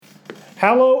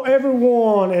Hello,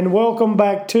 everyone, and welcome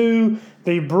back to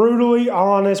the Brutally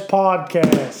Honest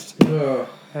Podcast.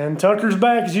 And Tucker's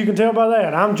back, as you can tell by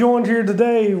that. I'm joined here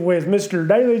today with Mr.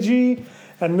 Dailey G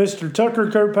and Mr. Tucker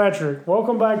Kirkpatrick.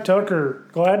 Welcome back, Tucker.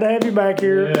 Glad to have you back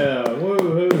here. Yeah,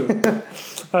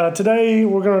 woohoo. Today,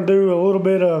 we're going to do a little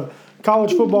bit of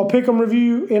college football pick'em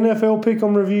review, NFL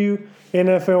pick'em review,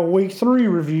 NFL Week 3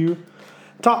 review,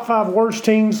 top 5 worst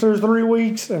teams through 3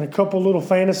 weeks, and a couple little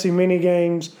fantasy mini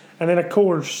games. And then, of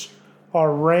course,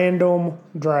 our random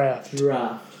draft.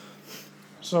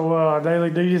 So,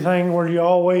 Dailey, do you think where you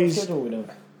always... What schedule we doing?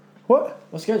 What?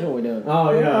 What schedule we doing?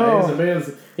 Oh,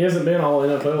 yeah. He hasn't been all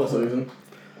NFL season.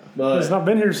 But He's not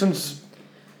been here since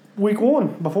week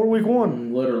 1, before week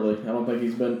 1. Literally. I don't think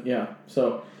he's been... Yeah.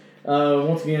 So,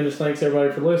 once again, just thanks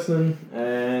everybody for listening.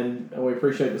 And we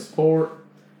appreciate the support.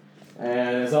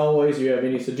 And as always, if you have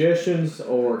any suggestions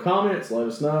or comments, let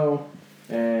us know.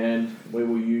 And we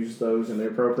will use those in the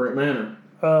appropriate manner.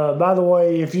 By the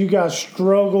way, if you guys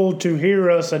struggle to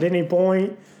hear us at any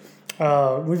point,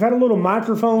 we've had a little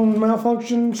microphone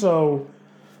malfunction, so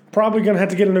probably going to have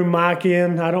to get a new mic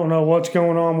in. I don't know what's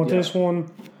going on with this one.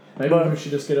 Maybe we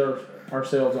should just get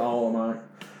ourselves all a mic.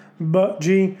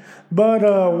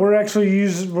 We're actually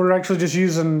just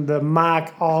using the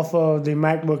mic off of the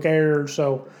MacBook Air.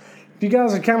 So if you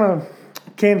guys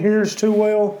can't hear us too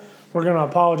well, we're going to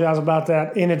apologize about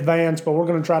that in advance, but we're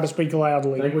going to try to speak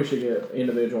loudly. I think we should get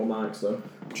individual mics, though.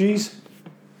 Jeez.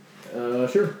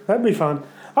 Sure. That'd be fun.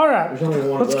 All right,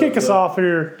 let's kick us off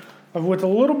here with a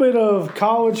little bit of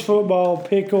college football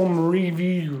pick'em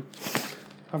review.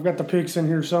 I've got the picks in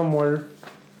here somewhere.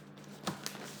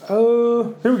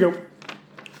 Here we go.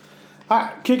 All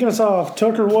right, kicking us off.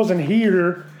 Tucker wasn't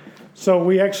here, so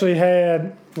we actually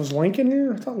had... Was Lincoln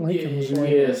here? I thought Lincoln was here.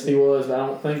 Yes, he was. I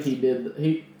don't think he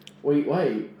did... Wait,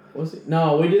 was it?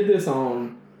 No, we did this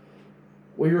on...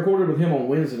 We recorded with him on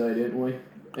Wednesday, didn't we?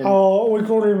 We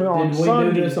recorded him on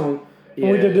Sunday. Did we do this on...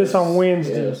 We did this on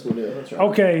Wednesday. Yes, we did. That's right.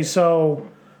 Okay, so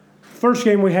first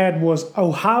game we had was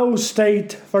Ohio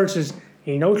State versus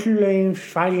Notre Dame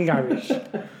Fighting Irish.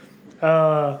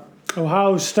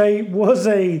 Ohio State was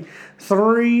a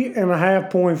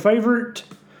 3.5-point favorite.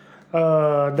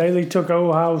 Dailey took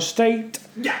Ohio State.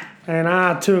 Yeah. And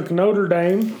I took Notre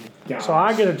Dame. Gosh. So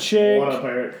I get a check. What up,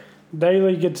 Eric?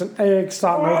 Dailey gets an X.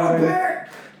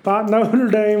 Thought Notre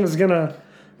Dame is going to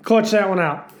clutch that one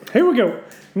out. Here we go.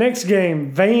 Next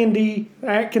game, Vandy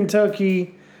at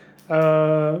Kentucky.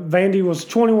 Vandy was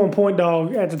 21-point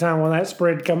dog at the time when that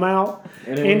spread come out.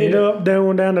 Ended up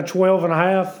going down to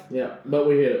 12.5. Yeah, but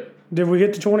we hit it. Did we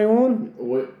get to 21?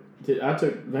 I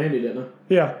took Vandy, didn't I?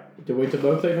 Yeah. Did we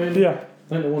both take Vandy? Yeah. I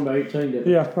think they won by 18, didn't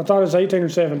we? Yeah, I thought it was 18 or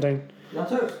 17. Y'all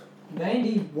took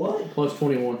Vandy what? Plus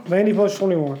 21. Vandy plus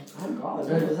 21. Oh, God.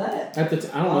 What was that? I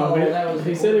don't know.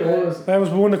 He said it was. That was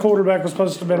when the quarterback was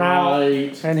supposed to have been out,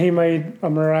 and he made a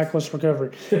miraculous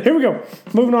recovery. Here we go.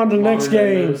 Moving on to the next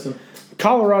game.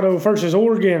 Colorado versus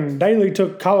Oregon. Dailey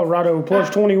took Colorado plus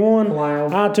 21.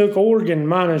 Clown. I took Oregon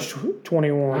minus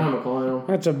 21. I'm a clown.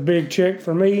 That's a big check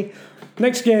for me.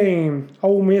 Next game,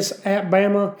 Ole Miss at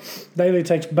Bama. Dailey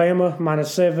takes Bama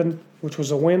minus 7, which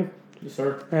was a win. Yes,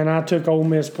 sir. And I took Ole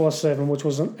Miss plus 7, which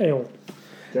was an L.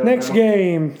 Next Bama.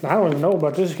 game, I don't even know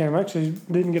about this game. I actually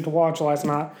didn't get to watch last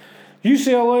night.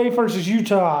 UCLA versus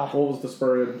Utah. What was the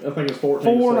spread? I think it's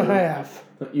 14. 4.5.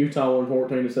 Utah won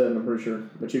 14-7, I'm pretty sure.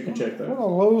 But you can check that. What a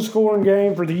low-scoring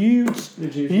game for the Utes. The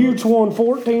Utes won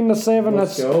 14-7.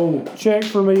 Let's That's go. check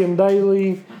for me and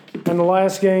Dailey. And the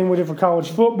last game we did for college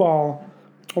football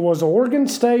was Oregon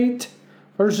State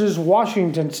versus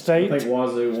Washington State. I think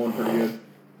Wazoo won pretty good.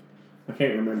 I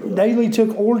can't remember that. Dailey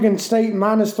took Oregon State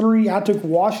minus 3. I took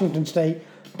Washington State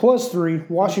plus 3.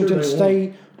 Washington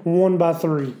State won by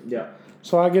 3. Yeah.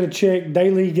 So I get a check.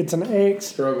 Dailey gets an X.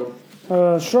 Struggled.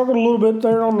 Struggled a little bit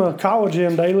there on the college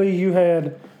end, Dailey. You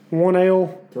had 1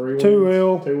 L, 3 wins. 2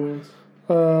 L. 2 wins.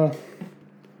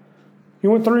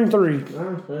 You went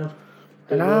 3-3. Well.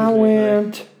 And I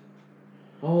went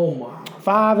Oh, my.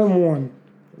 5-1.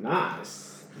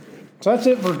 Nice. So that's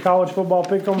it for college football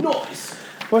pick'em. Nice.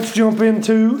 Let's jump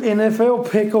into NFL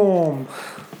pick'em.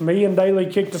 Me and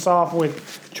Dailey kicked us off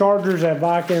with Chargers at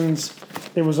Vikings.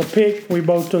 It was a pick. We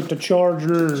both took the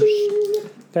Chargers.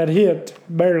 That hit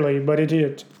barely, but it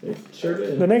hit. It sure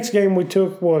did. The next game we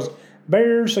took was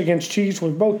Bears against Chiefs.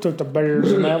 We both took the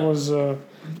Bears, and that was 2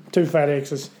 fat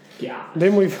X's. Yeah.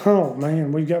 Then we've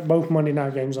got both Monday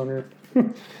night games on here.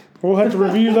 We'll have to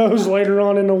review those later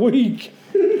on in the week.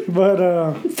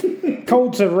 But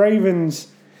Colts at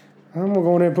Ravens, I'm going to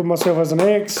go in and put myself as an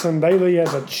X and Dailey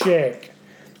as a check.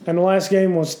 And the last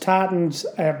game was Titans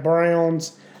at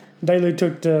Browns. Dailey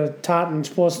took the Titans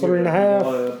plus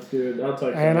 3.5. Good. I'll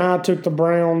take And that. I took the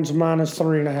Browns minus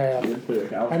 3.5. Good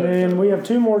pick. I'll And take then that. we have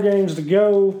 2 more games to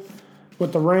go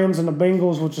with the Rams and the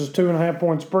Bengals, which is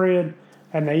 2.5-point spread,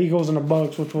 and the Eagles and the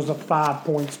Bucks, which was a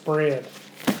 5-point spread.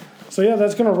 So yeah,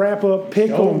 that's going to wrap up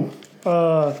Pick'em.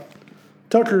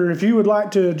 Tucker, if you would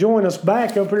like to join us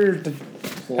back up here at the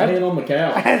Laying on the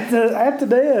couch. at the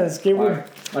desk, it would,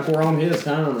 Like we're on his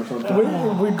time or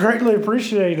something. we greatly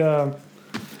appreciate.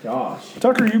 Gosh.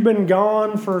 Tucker, you've been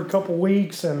gone for a couple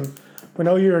weeks, and we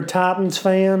know you're a Titans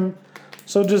fan.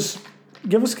 So just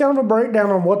give us kind of a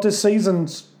breakdown on what this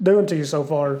season's doing to you so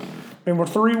far. I mean, we're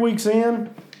 3 weeks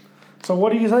in. So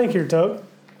what do you think here, Tuck?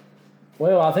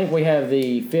 Well, I think we have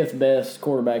the 5th best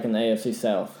quarterback in the AFC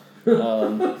South.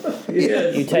 Yes.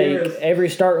 You take yes. every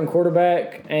starting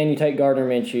quarterback and you take Gardner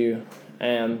Minshew.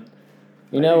 And,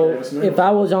 you know, if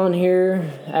I was on here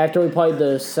after we played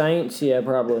the Saints, yeah,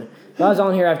 probably. If I was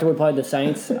on here after we played the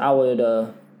Saints, I would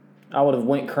have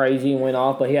went crazy and went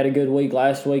off. But he had a good week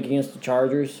last week against the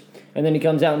Chargers. And then he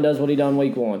comes out and does what he done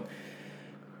week 1.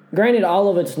 Granted, all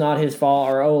of it's not his fault.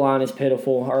 Our O-line is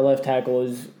pitiful. Our left tackle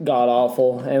is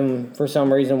god-awful. And for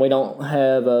some reason, we don't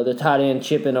have the tight end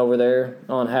chipping over there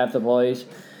on half the plays.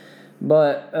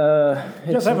 But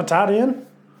You guys have a tight end?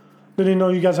 Didn't know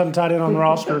you guys had a tight end on the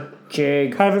roster.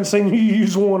 Chig. Haven't seen you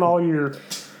use one all year.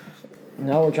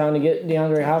 No, we're trying to get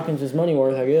DeAndre Hopkins his money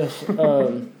worth, I guess.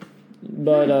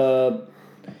 But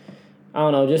I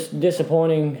don't know, just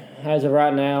disappointing as of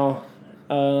right now.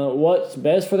 What's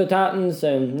best for the Titans,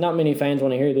 and not many fans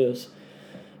want to hear this,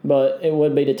 but it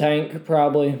would be to tank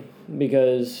probably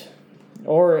because,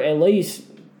 or at least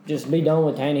just be done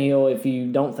with Tannehill if you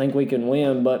don't think we can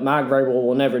win. But Mike Vrabel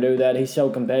will never do that. He's so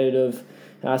competitive.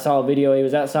 I saw a video. He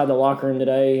was outside the locker room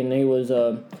today, and he was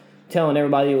telling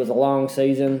everybody it was a long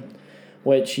season,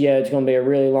 which, yeah, it's going to be a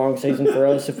really long season for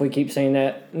us if we keep seeing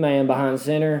that man behind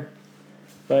center.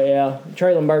 But, yeah,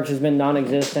 Traylon Burks has been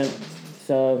non-existent.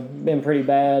 Been pretty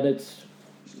bad.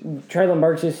 Traylon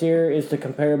Burks this year is the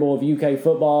comparable of UK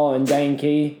football and Dane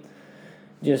Key.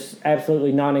 Just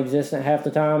absolutely non-existent half the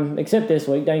time. Except this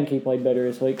week. Dane Key played better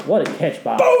this week. What a catch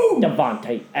by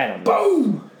Devontae Adams.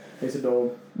 Boom! He's a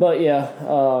dog. But yeah,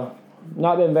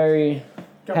 not been very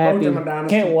happy.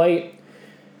 Can't wait.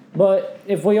 But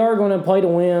if we are going to play to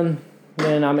win,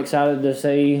 then I'm excited to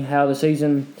see how the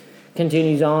season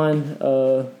continues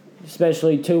on.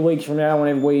 Especially 2 weeks from now,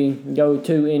 whenever we go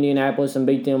to Indianapolis and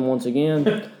beat them once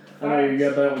again. I know you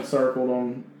got that one circled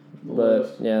on the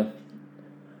list. Yeah.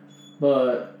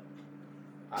 But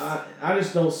I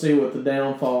just don't see what the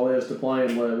downfall is to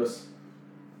playing Levis.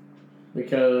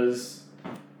 Because,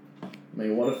 I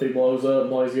mean, what if he blows up and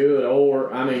plays good?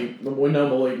 Or, I mean, we know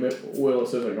Malik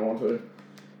Willis isn't going to.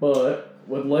 But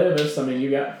with Levis, I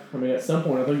mean, at some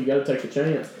point, I think you got to take the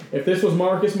chance. If this was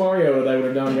Marcus Mariota, they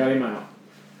would have got him out.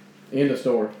 End of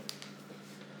story.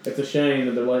 It's a shame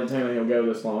that they're letting Tannehill go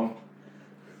this long.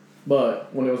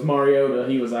 But when it was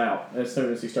Mariota, he was out as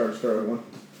soon as he started struggling,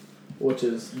 which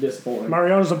is disappointing.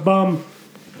 Mariota's a bum.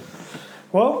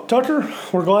 Well, Tucker,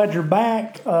 we're glad you're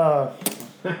back. Now,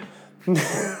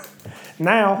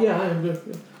 Yeah, I am good.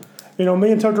 you know,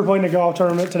 me and Tucker played in a golf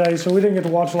tournament today, so we didn't get to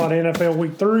watch a lot of NFL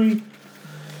Week 3.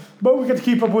 But we get to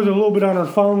keep up with it a little bit on our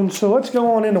phones. So let's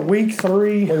go on into Week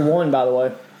 3. We won, by the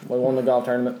way. We won the golf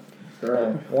tournament.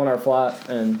 Won our flight,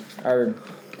 and we're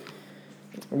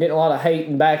getting a lot of hate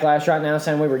and backlash right now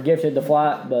saying we were gifted the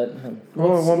flight, but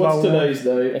What's today's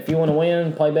date? if you want to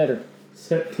win, play better.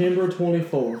 September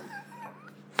 24th.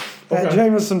 At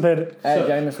Jameson Pettit. At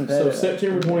Jameson Pettit. So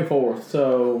September 24th.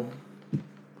 So,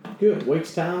 good.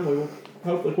 Week's time, we will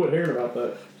hopefully quit hearing about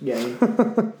that game.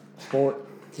 Sport.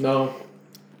 No.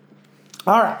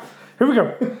 All right, here we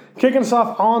go. Kicking us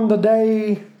off on the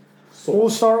day,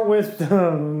 we'll start with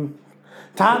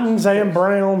Titans and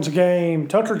Browns game.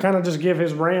 Tucker kind of just give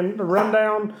his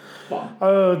rundown.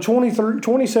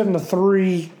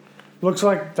 27-3. Looks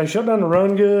like they shut down the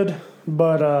run good,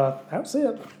 but that's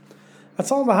it.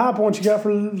 That's all the high points you got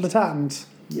for the Titans.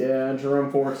 Yeah, and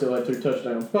Jerome Ford still had 2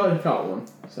 touchdowns. But he caught one.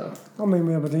 So. I mean,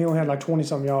 yeah, but he only had like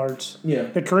 20-some yards. Yeah.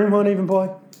 Did Kareem Hunt even play?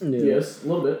 Yes, a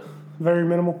little bit. Very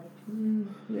minimal?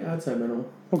 Yeah, I'd say minimal.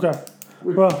 Okay.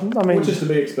 Well, I mean, which is to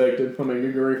be expected. I mean,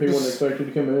 good grief, he wasn't expected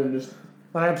to come in and just.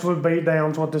 an absolute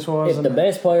beatdown's what this was. If the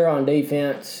best player on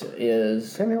defense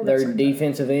is Tannehill their got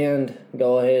defensive end,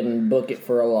 go ahead and book it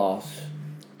for a loss.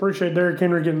 Appreciate Derrick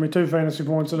Henry getting me 2 fantasy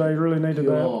points today. Really needed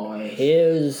that.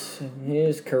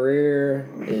 His career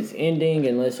is ending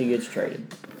unless he gets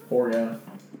traded. Poor guy.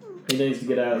 He needs to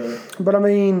get out of there. But, I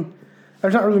mean,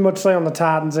 there's not really much to say on the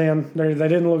Titans end. They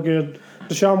didn't look good.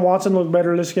 Deshaun Watson looked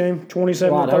better this game,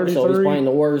 27 Well, to I hope so.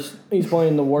 33. He's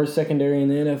playing the worst secondary in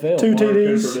the NFL. Two Cooper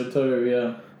TDs. did too,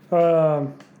 yeah.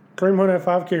 Kareem Hunt had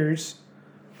 5 carries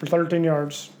for 13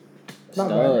 yards. Not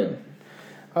Stud. bad.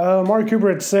 Amari Cooper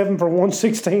had 7 for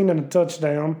 116 and a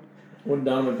touchdown. What did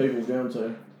Donovan Peoples go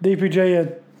to? DPJ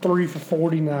had 3 for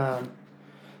 49.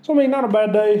 So, I mean, not a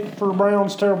bad day for the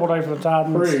Browns. Terrible day for the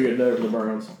Titans. Pretty good day for the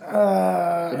Browns.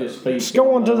 They just Let's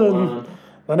go on to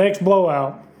the next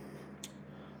blowout.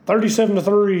 37 to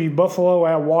 3, Buffalo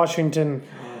at Washington.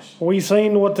 We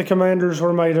seen what the Commanders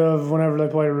were made of whenever they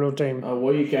played a real team. A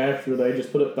week after they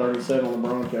just put up 37 on the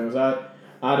Broncos,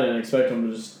 I didn't expect them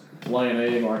to just lay an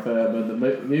egg like that.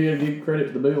 But you give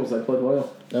credit to the Bills; they played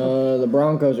well. The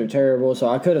Broncos are terrible, so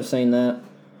I could have seen that.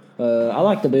 I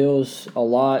like the Bills a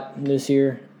lot this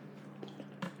year.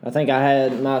 I think I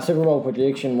had my Super Bowl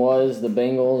prediction was the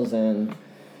Bengals and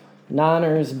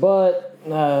Niners, but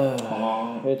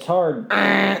it's hard.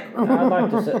 I'd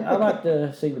like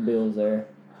to see the Bills there.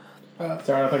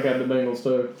 Sorry, I think I had the Bengals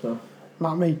too. So.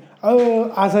 Not me.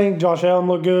 I think Josh Allen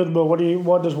looked good, but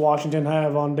what does Washington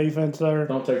have on defense there?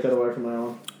 Don't take that away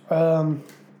from Allen.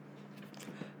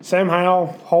 Sam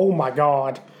Howell, oh my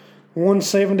God,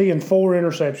 170 and 4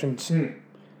 interceptions.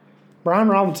 Brian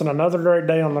Robinson, another great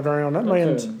day on the ground.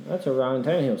 That's a Ryan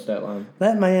Tannehill stat line.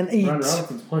 That man Ryan eats.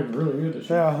 Robinson's playing really good this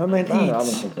year. Yeah, that man Ryan eats.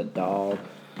 Robinson's a dog.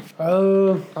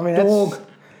 I mean, that's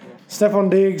Stephon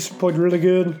Diggs played really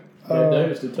good. Gabe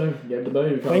Davis did too. Gabe the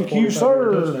baby. Thank you,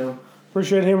 sir.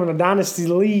 Appreciate him in the Dynasty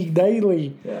League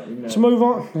daily. Yeah, you know. Let's move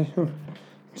on.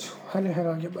 How did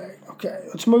I get back? Okay,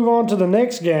 let's move on to the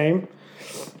next game,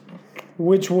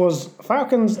 which was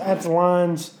Falcons at the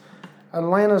Lions.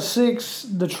 Atlanta 6,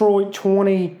 Detroit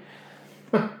 20.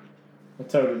 I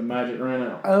told you the magic ran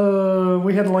out.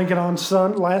 We had Lincoln on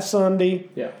last Sunday.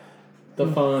 Yeah.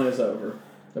 The fun is over.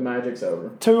 The magic's over.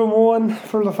 2-1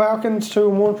 for the Falcons,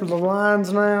 2-1 for the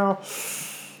Lions now.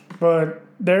 But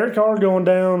Derek Carr going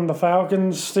down, the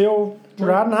Falcons still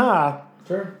riding high.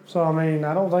 Sure. So, I mean,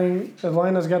 I don't think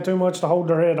Atlanta's got too much to hold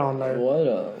their head on there.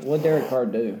 What Derek Carr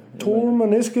do? Tore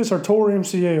meniscus or tore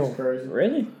MCL? Crazy.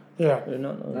 Really? Yeah. I did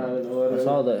not know I that. didn't know that. I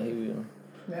saw that he.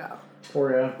 Yeah.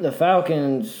 Poor guy. The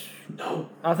Falcons. No.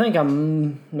 I think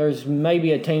there's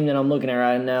maybe a team that I'm looking at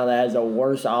right now that has a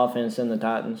worse offense than the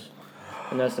Titans,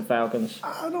 and that's the Falcons.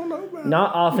 I don't know, man.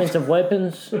 Not offensive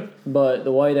weapons, but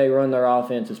the way they run their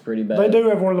offense is pretty bad. They do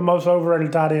have one of the most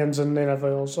overrated tight ends in the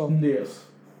NFL. So Yes.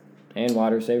 And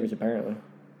wide receivers, apparently.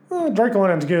 Drake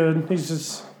London's good. He's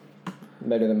just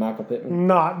Better than Michael Pittman.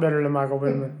 not better than Michael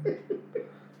Pittman.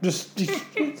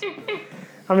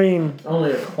 I mean,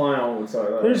 Only a clown would say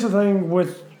that. here's the thing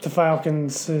with the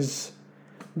Falcons is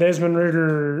Desmond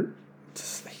Ridder.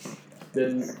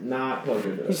 Did not play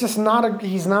good. He's just not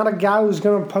a guy who's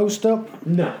going to post up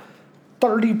No.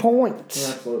 30 points.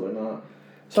 Absolutely not.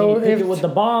 So Can you pick it with the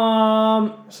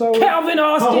bomb? so Calvin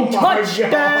Austin Oh my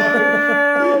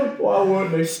touchdown! Why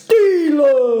wouldn't he?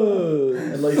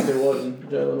 Steelers! At least it wasn't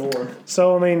Jalen Warren.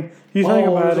 so I mean, you think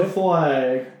about there's it. a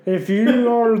flag. If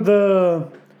you're the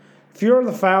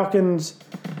Falcons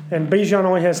and Bijan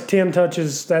only has 10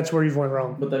 touches, that's where you've went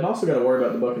wrong. But they've also got to worry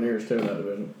about the Buccaneers too in that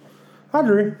division. I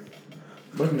agree.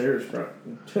 Buccaneers,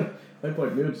 they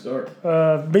played good to start.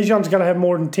 Bijan's got to have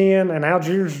more than 10, and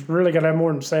Algiers really got to have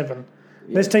more than 7.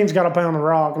 This team's got to pound the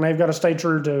rock, and they've got to stay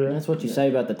true to it. That's what you say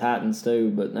about the Titans, too,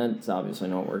 but that's obviously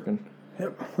not working.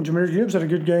 Yep. Well, Jahmyr Gibbs had a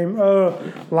good game.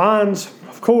 Lions,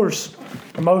 of course,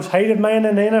 the most hated man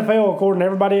in the NFL, according to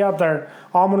everybody out there.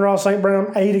 Amon-Ra St.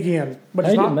 Brown, 8 again. But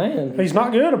he's Hated not, man? He's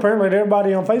not good, apparently, to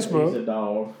everybody on He's Facebook. a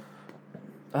dog.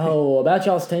 Oh, about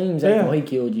y'all's teams, Yeah. he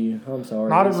killed you. I'm sorry.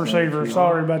 Not a That's receiver. not-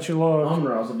 Sorry about your luck.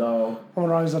 Amon-Ra's a dog.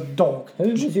 Amon-Ra is a dog. Who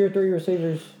was your 3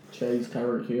 receivers? Chase,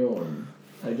 Tyreek Hill, and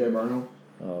A.J. Brown.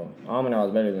 Oh, Amon-Ra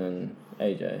was better than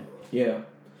AJ. Yeah.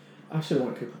 I should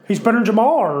want Cooper. He's better than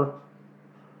Jamar.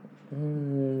 I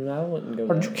wouldn't go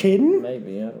Are there. you kidding?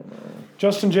 Maybe, I don't know.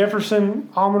 Justin Jefferson,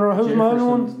 Amon-Ra. Who's my other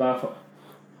Jefferson's one? by far.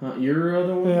 Your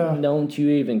other one? Yeah. Don't you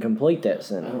even complete that I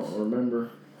sentence. don't remember.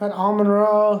 Had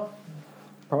Amon-Ra.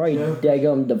 Probably Yeah.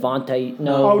 Daggum Devontae.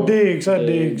 No. Oh, Diggs. That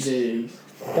Diggs. Diggs.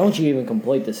 Don't you even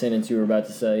complete the sentence you were about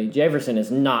to say. Jefferson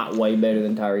is not way better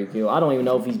than Tyreek Hill. I don't even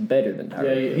know if he's better than Tyreek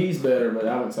Yeah, Hill. he's better, but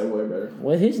I wouldn't say way better.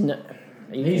 With his...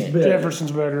 He's better.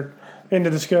 Jefferson's better. End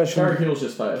of discussion. Tyreek Hill's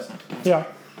just fast. Yeah.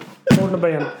 According to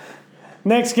Ben.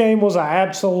 Next game was an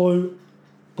absolute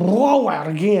blowout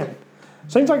again.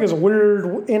 Seems like it's a weird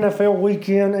NFL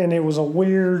weekend, and it was a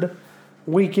weird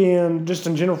weekend just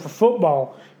in general for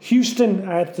football. Houston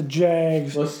at the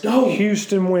Jags. Let's go.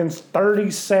 Houston wins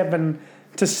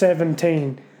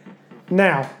 37-17.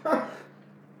 Now,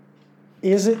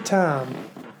 is it time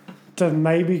to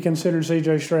maybe consider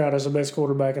C.J. Stroud as the best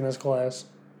quarterback in this class?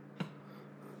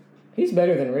 He's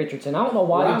better than Richardson. I don't know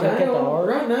why you took it to heart.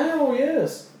 Right now,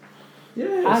 yes.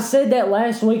 Yes. I said that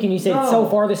last week, and you said so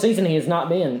far this season he has not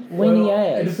been. He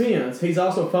It has. depends. He's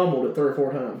also fumbled it 3 or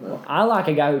 4 times now. I like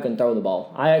a guy who can throw the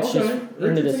ball. I actually in the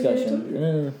Richardson can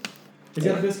discussion. He's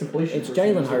got this completion. It's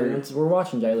Jalen Hurts. We're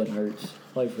watching Jalen Hurts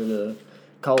play for the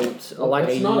Colts.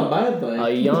 That's not a bad thing. A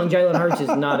young Jalen Hurts is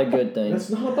not a good thing. That's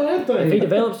not a bad thing. If he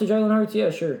develops to Jalen Hurts, yeah,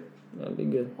 sure, that'd be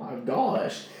good. My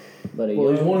gosh. But Well,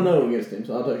 he's 1-0 against him,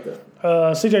 so I'll take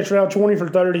that. C.J. Stroud, 20 for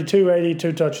 30, 280,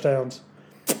 2 touchdowns.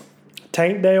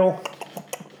 Tank Dale,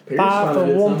 Pierce 5 for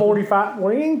finally did 145.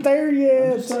 We ain't there something. I'm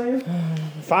yet. just saying.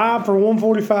 5 for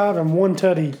 145 and 1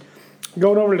 tutty.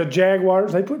 Going over to the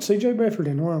Jaguars. They put C.J. Beathard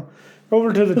in. Wow.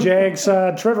 Over to the Jag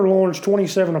side. Trevor Lawrence,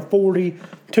 27 of 40,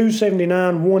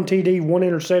 279, 1 TD, 1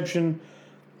 interception.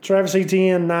 Travis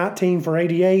Etienne, 19 for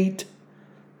 88.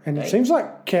 And it seems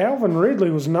like Calvin Ridley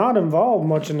was not involved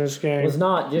much in this game. was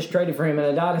not just traded for him in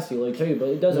a dynasty league too, but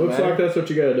it doesn't Looks matter. like that's what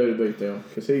you got to do to beat them,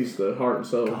 because he's the heart and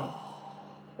soul.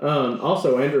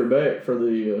 Also, Andrew Beck for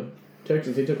the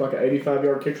Texans, he took like an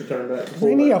 85-yard kick return back.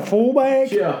 Isn't he a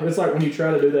fullback? Yeah, it's like when you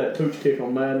try to do that pooch kick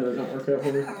on Madden, it don't work out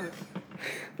for me.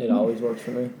 It always works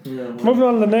for me. Yeah. Moving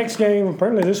on to the next game.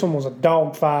 Apparently this one was a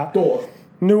dogfight. Door.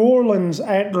 New Orleans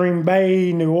at Green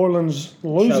Bay. New Orleans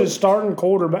loses Choke. starting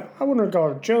quarterback. I wouldn't have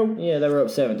called it a choke. Yeah, they were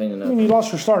up 17 to I nothing. mean, you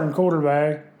lost your starting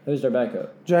quarterback, Who's their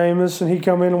backup? Jameis, and he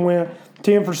come in and went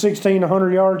 10 for 16,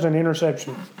 100 yards, and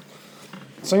interception.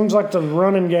 Seems like the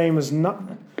running game is not,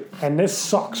 and this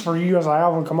sucks for you as an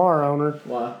Alvin Kamara owner.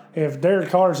 Why? If Derek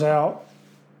Carr's out,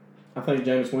 I think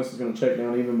Jameis Winston's going to check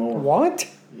down even more. what?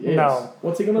 Yes. No.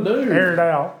 What's he going to do? Air it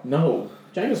out. No.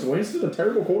 Jameis Winston, a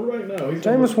terrible quarterback? No. He's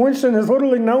Jameis Winston is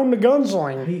literally known to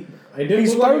gunsling. He didn't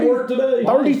He's look like 30 it worked today.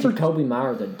 30 for Kobe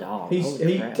Myers a dog. He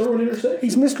Holy crap. threw an interception.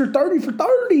 He's Mr. 30 for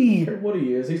 30. What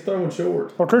he is. He's throwing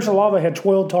short. Well, Chris Olave had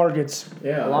 12 targets.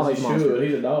 Yeah, Olave's as he monster. should.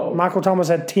 He's a dog. Michael Thomas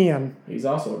had 10, He's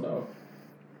also a dog.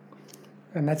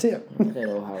 and that's it. That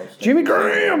Ohio State. Jimmy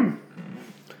Graham.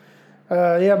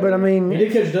 Yeah, but I He mean,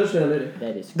 did catch a touchdown, didn't he?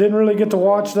 That is. didn't really get to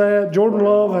watch that. Jordan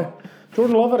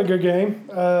Love had a good game.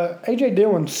 A.J.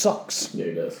 Dillon sucks. Yeah,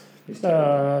 he does. He's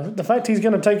terrible. The fact he's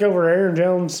going to take over Aaron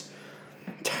Jones,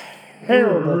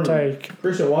 terrible take.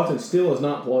 Christian Watson still has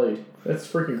not played. That's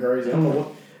freaking crazy. I don't know what.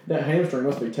 That hamstring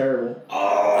must be terrible.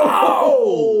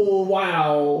 Oh,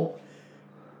 wow.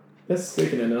 That's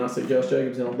sickening. And I see Josh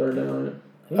Jacobs on 3rd down.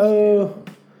 Isn't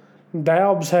it?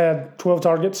 Daubs had 12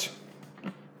 targets.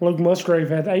 Luke Musgrave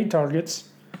had 8 targets.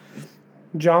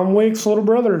 John Wick's little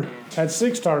brother had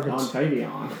 6 targets.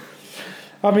 Tavion.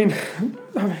 I mean,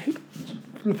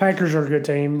 the Packers are a good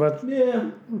team, but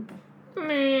Yeah,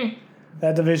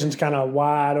 that division's kind of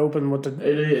wide open with it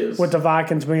is. the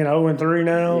Vikings being 0-3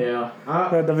 now. Yeah.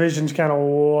 That division's kind of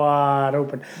wide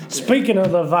open. Speaking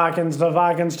of the Vikings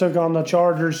took on the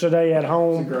Chargers today at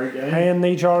home. It's a great game. And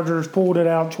the Chargers pulled it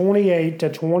out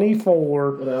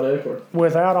 28-24 Without Eckler.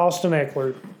 without Austin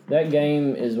Eckler. That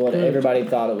game is what everybody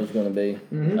thought it was going to be.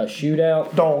 A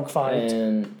shootout Dogfight.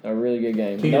 and a really good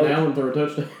game. Keenan Allen threw a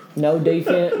touchdown. No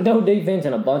defense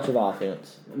and a bunch of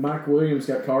offense. Mike Williams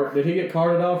got carted. Did he get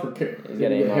carted off or did he got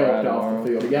get MRI helped tomorrow. off the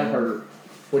field? He got hurt,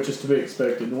 which is to be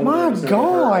expected. One My of them is gonna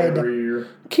get hurt God. every year.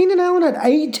 Keenan Allen had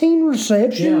 18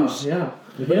 receptions. Yeah.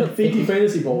 He had 50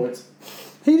 fantasy points.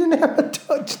 He didn't have a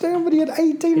touchdown, but he had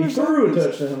 18 He receptions. threw a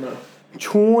touchdown, though.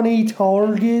 20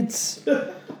 targets.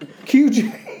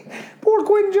 QJ. Poor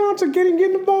Quentin Johnson getting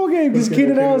the ball game because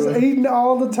Keenan Allen's eating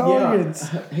all the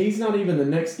targets. Yeah, he's not even the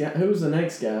next guy. Who's the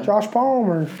next guy? Josh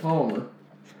Palmer. Palmer.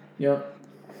 Yep.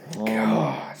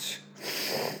 Gosh.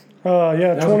 Yeah,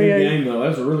 That was a good 28. game, though. That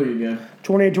was a really good game.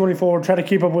 28-24. Try to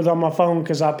keep up with on my phone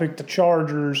because I picked the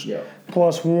Chargers Yep.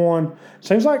 +1.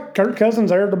 Seems like Kirk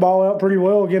Cousins aired the ball out pretty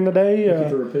well again today. He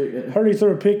threw a pick, didn't he? Heard he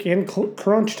threw a pick in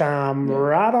crunch time,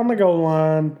 right on the goal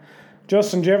line.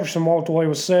 Justin Jefferson walked away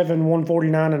with 7,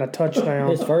 149, and a touchdown.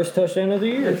 His first touchdown of the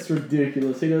year. That's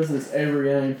ridiculous. He does this every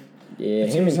game. Yeah,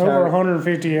 him and He's over Tyler.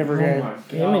 150 every game. my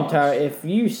Him and Tyre. If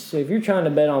you're trying to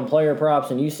bet on player props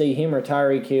and you see him or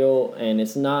Tyreek Hill and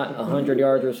it's not 100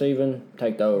 yards receiving,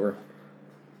 take the over.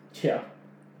 Yeah.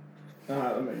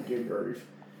 I mean, good grief.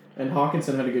 And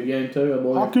Hawkinson had a good game, too, I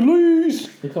believe. Achilles.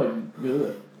 He played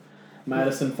good.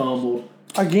 Madison fumbled.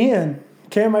 Again,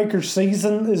 Cam Akers'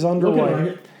 season is Looking like underway.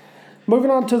 it.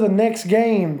 Moving on to the next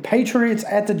game, Patriots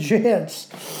at the Jets.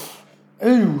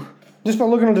 Ooh, just by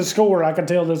looking at the score, I can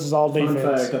tell this is all Fun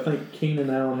defense. fact, I think Keenan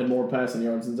Allen had more passing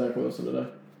yards than Zach Wilson today.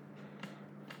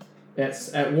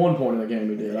 At one point in the game,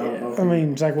 he did. I don't know. I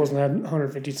mean, Zach Wilson had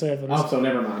 157. Oh, so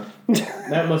never mind.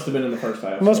 That must have been in the first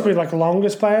half. Must be like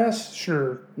longest pass?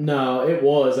 Sure. No, it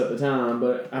was at the time,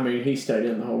 but I mean, he stayed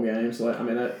in the whole game, so I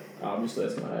mean, that obviously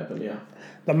that's going to happen. Yeah.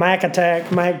 The Mac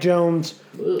attack, Mac Jones,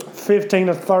 Ugh. 15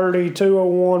 of 30,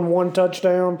 201, 1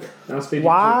 touchdown. Now speaking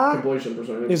Why completion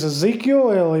percentage. Is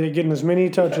Ezekiel Elliott getting as many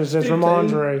touches as 15.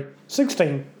 Ramondre?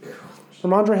 16.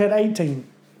 Ramondre had 18.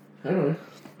 Hang on.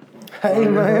 Hey, For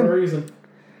a man. reason.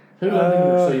 Who led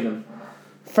him receiving?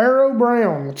 Pharaoh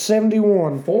Brown with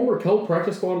 71. Former Colt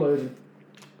practice squad legend.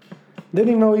 Didn't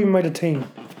even know he even made a team.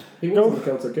 He wasn't the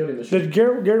Colts that killed him this year. Did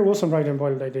Garrett Wilson probably didn't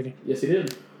play today, did he? Yes, he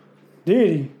did. Did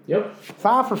he? Yep.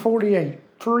 5 for 48.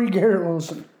 3 Garrett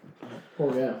Wilson.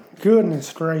 Poor guy.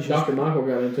 Goodness gracious. Dr. Michael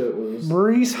got into it with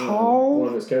Brees one Hall,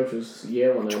 of his coaches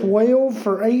yelling at him. 12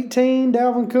 for 18.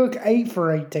 Dalvin Cook, 8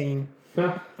 for 18.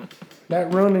 Huh.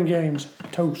 That running game's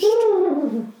toast.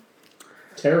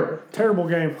 Terrible. Terrible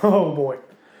game. Oh, boy.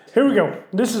 Here we go.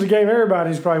 This is a game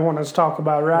everybody's probably wanting us to talk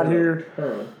about right here.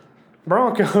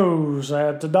 Broncos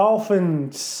at the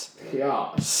Dolphins.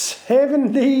 Gosh.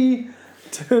 70-20.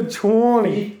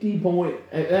 50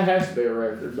 point. That has to be a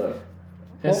record, though.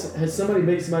 Has somebody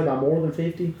beat somebody by more than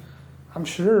 50? I'm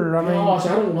sure. I mean, Gosh,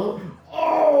 I don't know.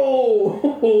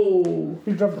 Oh!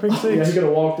 he dropped a pick Yeah, he six. could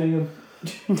have walked in.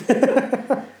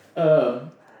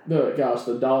 Gosh,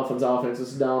 the Dolphins' offense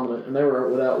is dominant, and they were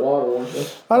without Waddle, weren't they?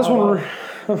 I just want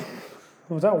to.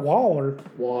 Was that Waller?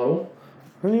 Waddle.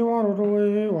 Any Waddle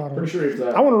away? Waddle. Pretty sure he was I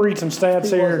out. want to read some stats Who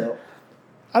was here. that?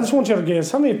 I just want you to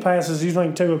guess. How many passes do you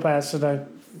think Tua passed today?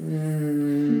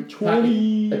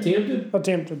 20. Attempted?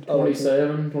 Attempted.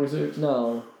 27, 26.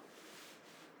 No.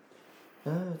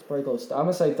 It's pretty close. I'm going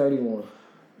to say 31.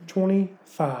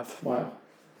 25. Wow.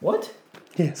 What?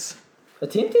 Yes.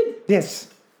 Attempted? Yes.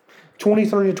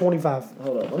 23 to 25.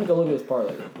 Hold on. Let me go look at this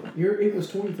parlay. It was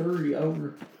 23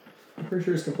 over. I'm pretty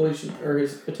sure his completion, or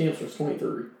his attempts was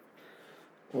 23.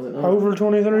 Was it not? Over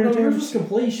 23 No, yours was attempts?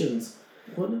 completions.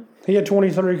 Wasn't He had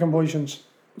 23 completions.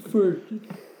 it?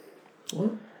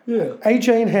 What? Yeah.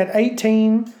 A-Chain had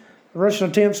 18 rushing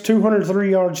attempts,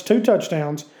 203 yards, 2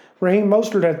 touchdowns. Raheem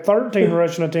Mostert had 13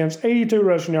 rushing attempts, 82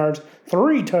 rushing yards,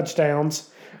 3 touchdowns.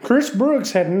 Chris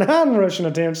Brooks had 9 rushing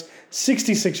attempts,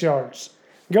 66 yards.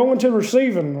 Going to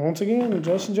receiving, once again,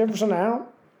 Justin Jefferson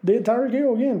out. Did Tyreek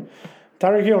Hill again.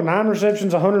 Tyreek Hill, 9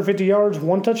 receptions, 150 yards,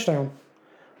 1 touchdown.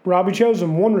 Robbie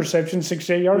Chosen, 1 reception,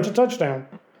 68 yards, a touchdown.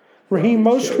 Raheem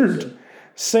Mostert,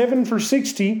 7 for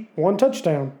 60, 1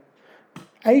 touchdown.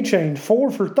 A-Chain,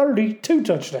 4 for 30, 2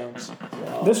 touchdowns.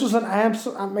 Wow. This was an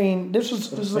absolute, this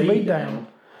is a Beat beatdown.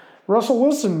 Russell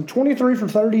Wilson, 23 for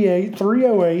 38,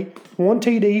 308, 1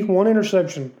 TD, 1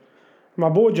 interception. My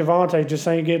boy Javante just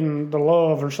ain't getting the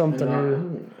love or something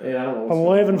here. Yeah, I don't know.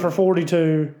 11 for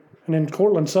 42, and then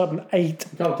Cortland Sutton, 8.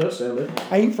 He caught a touchdown, didn't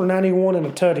he? 8 for 91 and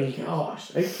a tutty.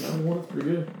 Gosh, 8-91, that's pretty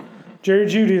good. Jerry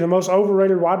Jeudy, the most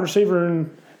overrated wide receiver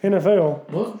in NFL,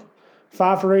 What?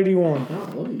 5 for 81.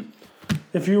 Golly.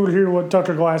 If you would hear what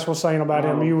Tucker Glass was saying about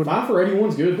him, you would 5 for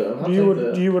 81's good, though. I'll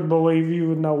take that. you would believe, you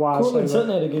would know why I say Cortland that.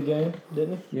 Sutton had a good game,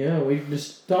 didn't Yeah, we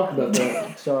just talked about that.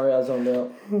 he? Sorry, I was zoned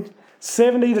out.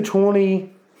 70 to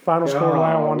 20, final score of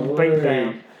that one, Golly. beat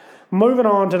down. Moving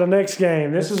on to the next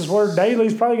game. This is where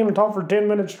Dailey's probably going to talk for 10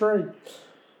 minutes straight.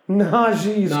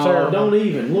 Najee's No, terrible. don't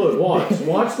even. Look,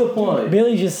 watch the play.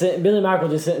 Billy Michael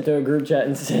just sent into a group chat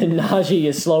and said Najee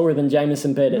is slower than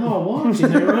Jamison Pettit. No, watch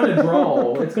him. They run a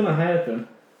draw. It's going to happen.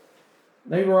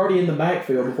 They were already in the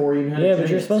backfield before he even had a Yeah, chance. but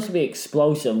you're supposed to be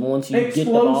explosive once you get the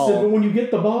Explosive, ball. but when you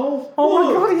get the ball, Oh my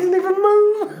look. God, he didn't even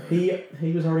move.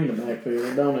 He was already in the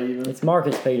backfield. Don't even. It's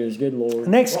Marcus Peters, good lord.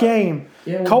 Next game,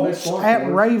 Yeah, one of the Colts best block at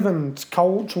corners. Ravens.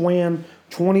 Colts win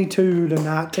 22 to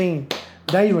 19.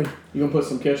 Dailey, You gonna put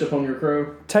some ketchup on your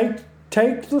crow?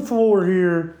 take the floor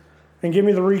here and give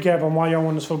me the recap on why y'all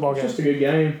won this football game. Just a good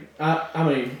game. I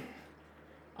mean,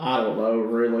 I don't know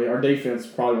really. Our defense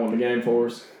probably won the game for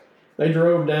us. They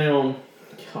drove down.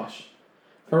 Gosh,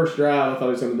 first drive I thought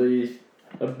it was gonna be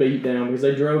a beat down because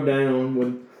they drove down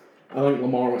when I think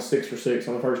Lamar went 6 for 6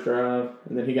 on the first drive,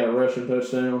 and then he got a rushing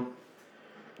touchdown.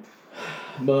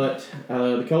 But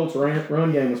the Colts'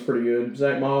 run game was pretty good.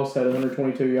 Zach Moss had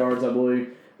 122 yards, I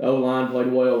believe. The O-line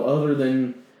played well, other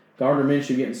than Gardner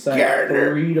Minshew getting sacked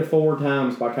 3 to 4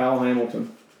 times by Kyle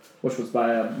Hamilton, which was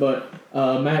bad. But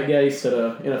Matt Gay set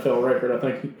an NFL record. I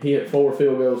think he hit 4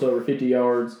 field goals over 50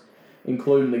 yards,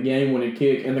 including the game-winning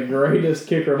kick. And the greatest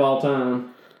kicker of all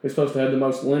time, who's supposed to have the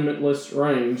most limitless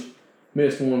range,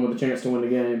 missed one with a chance to win the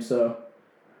game. So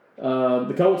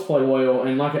the Colts play well,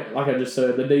 and like I just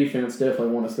said, the defense definitely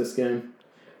won us this game.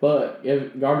 But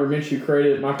give Gardner Minshew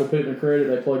credit, Michael Pittman credit.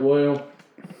 They played well.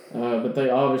 But they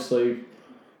obviously,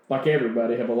 like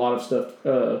everybody, have a lot of stuff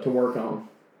to work on.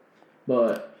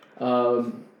 But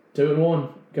 2-1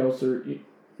 goes through.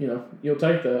 You'll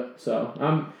take that. So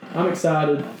I'm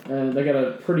excited, and they got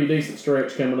a pretty decent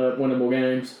stretch coming up, winnable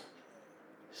games.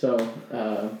 So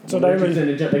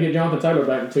they get Jonathan Taylor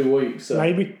back in 2 weeks. So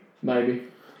maybe.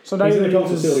 So he's in the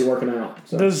Colts facility working out.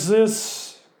 So. Does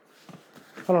this?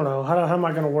 I don't know. How am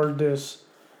I going to word this?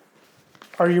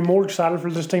 Are you more excited for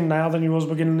this team now than you was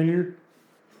beginning of the year?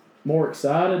 More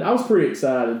excited? I was pretty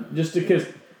excited just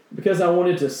because I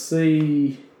wanted to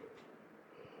see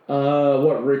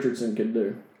what Richardson could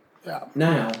do. Yeah.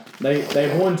 Now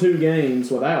they've won 2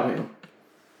 games without him.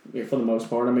 For the most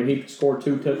part, I mean, he scored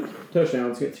 2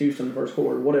 touchdowns against Houston in the first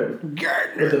quarter, whatever.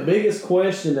 But the biggest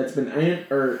question that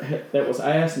was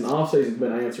asked in the offseason has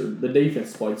been answered. The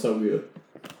defense played so good.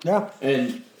 Yeah.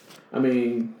 And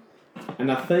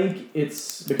I think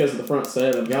it's because of the front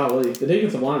seven. Golly, the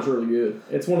defensive line is really good.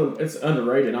 It's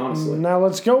underrated, honestly. Now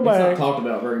let's go back. It's not talked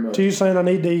about very much. To you saying I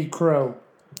need to eat crow.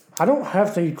 I don't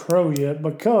have to eat crow yet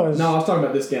because. No, I was talking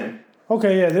about this game.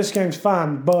 Okay, yeah, this game's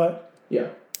fine, but. Yeah.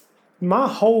 My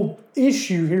whole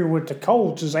issue here with the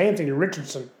Colts is Anthony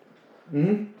Richardson.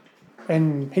 Mm-hmm.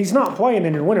 And he's not playing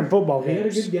in your winning football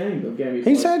games. He had a good game.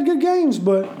 He's had good games,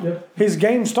 but his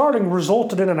game starting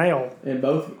resulted in an L. And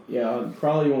both,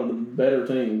 probably one of the better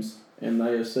teams in the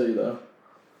AFC, though.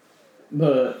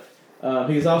 But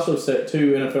he's also set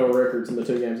 2 NFL records in the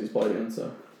 2 games he's played in,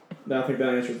 so I think that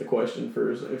answers the question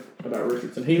about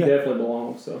Richardson. He definitely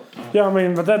belongs. So yeah, I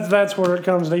mean, but that's where it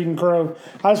comes to eating crow.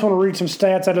 I just want to read some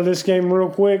stats out of this game real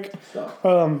quick. Stop.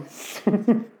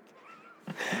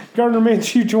 Gardner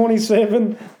Minshew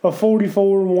 27 of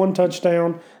 44, 1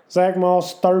 touchdown. Zach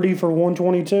Moss 30 for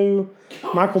 122.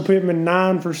 Michael Pittman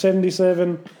 9 for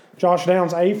 77. Josh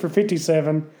Downs 8 for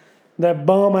 57. That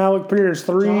bum Alec Pierce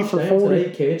 3 for 40.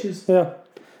 8 catches. Yeah.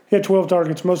 He had 12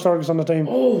 targets, most targets on the team.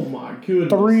 Oh, my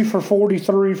goodness. 3 for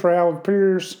 43 for Alec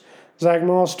Pierce. Zach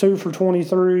Moss, 2 for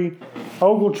 23.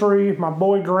 Ogletree, my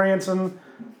boy Granson,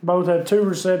 both had 2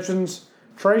 receptions.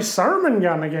 Trey Sermon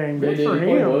got in the game. Good for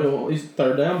him. Well, he's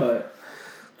third down back.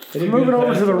 Moving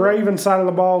over to the Ravens side of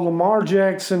the ball, Lamar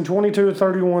Jackson, 22 of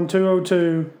 31,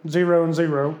 202,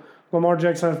 0-0. Lamar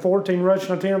Jackson had 14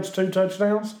 rushing attempts, 2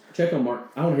 touchdowns. Check on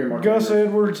Mark. I want to hear Mark. Gus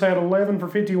Edwards had 11 for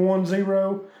 51,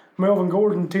 0. Melvin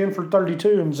Gordon, 10 for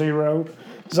 32 and 0.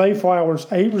 Zay Flowers,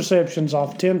 8 receptions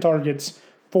off 10 targets,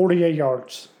 48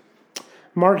 yards.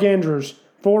 Mark Andrews,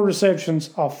 4 receptions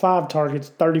off 5 targets,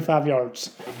 35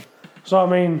 yards. So, I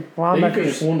mean,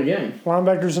 defense won the game.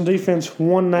 Linebackers and defense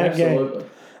won that game.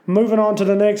 Moving on to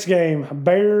the next game,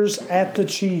 Bears at the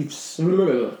Chiefs.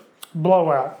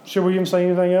 Blowout. Should we even say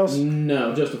anything else?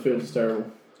 No, Justin Fields is terrible.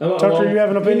 Tucker, you have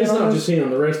an opinion on this? It's not just him.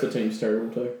 The rest of the team's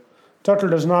terrible, too. Tucker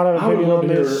does not have an opinion on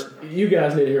this. You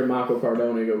guys need to hear Michael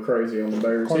Cardone go crazy on the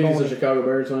Bears. He's a Chicago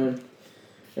Bears fan.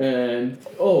 And,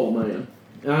 oh, man.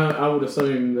 I would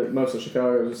assume that most of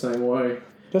Chicago is the same way.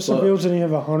 Justin Fields didn't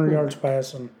have 100 yards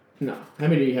passing. No. How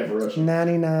many do you have rushing?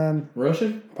 99.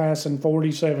 Rushing? Passing,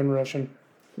 47 rushing.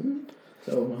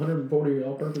 So 140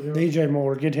 all-purpose yards? DJ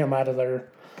Moore, get him out of there.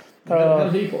 How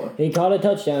did he play? He caught a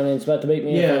touchdown and it's about to beat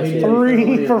me. Yeah, he did.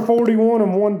 3 for 41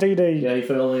 and 1 TD. Yeah, he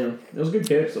fell in. It was a good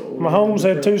catch, though. Mahomes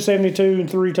had 272 and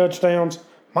 3 touchdowns.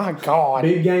 My God.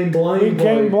 Big game Blaine. Big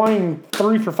game Blaine,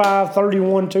 3 for 5,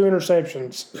 31, 2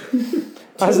 interceptions.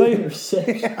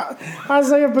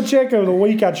 Isaiah Pacheco, the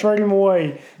week I traded him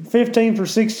away, 15 for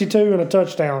 62 and a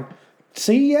touchdown.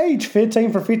 CEH,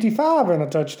 15 for 55 and a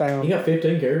touchdown. He got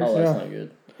 15 carries. Oh, that's not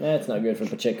good. That's not good for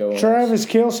Pacheco. Travis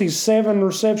Kelce, 7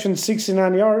 receptions,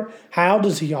 69 yards. How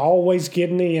does he always get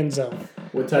in the end zone?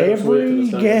 Every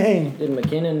game. Did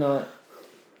McKinnon not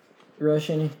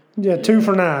rush any? Yeah, 2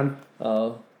 for 9.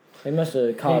 Oh. He must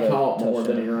have caught more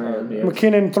than he ran. Yeah.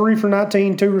 McKinnon, 3 for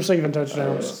 19, 2 receiving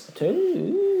touchdowns.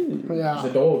 2? Yeah. He's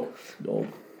a dog.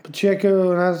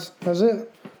 Pacheco, and that's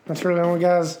it. That's really the only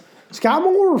guys. Sky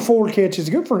Moore, 4 catches.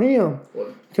 Good for him.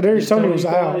 Kadarius Toney was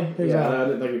out. I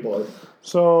didn't think he played.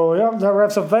 So, yeah, that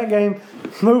wraps up that game.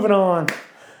 Moving on.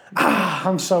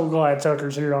 I'm so glad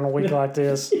Tucker's here on a week like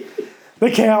this.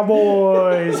 The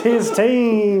Cowboys, his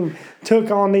team, took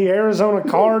on the Arizona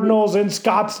Cardinals in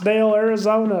Scottsdale,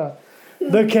 Arizona.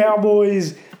 The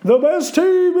Cowboys, the best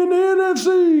team in the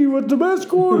NFC with the best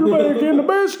quarterback and the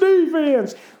best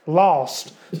defense,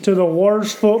 lost to the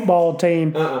worst football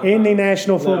team in the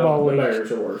National Football League. The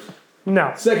Bears are worse.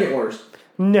 No. Second worst.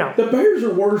 No. The Bears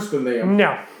are worse than them.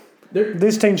 No.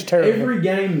 This team's terrible. Every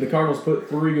game, the Cardinals put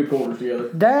 3 good quarters together.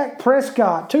 Dak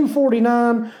Prescott,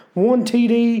 249, 1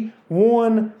 TD,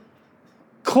 1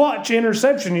 clutch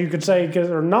interception, you could say,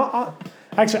 or not.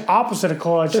 Actually, opposite of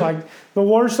clutch. Like, the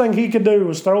worst thing he could do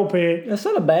was throw a pick. That's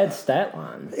not a bad stat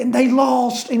line. And they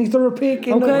lost, and he threw a pick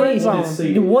in the red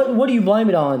zone. What do you blame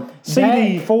it on?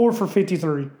 CD, 4 for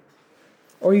 53.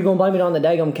 Or are you going to blame it on the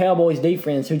daggum Cowboys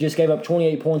defense who just gave up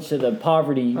 28 points to the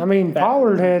poverty? I mean,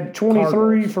 Pollard had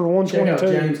 23 for 122. Check out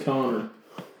James Conner.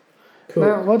 Cool.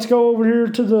 Now, let's go over here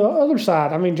to the other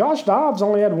side. I mean, Josh Dobbs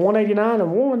only had 189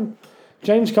 and 1.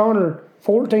 James Conner,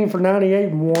 14 for 98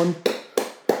 and 1.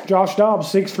 Josh Dobbs,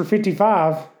 6 for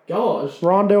 55. Gosh.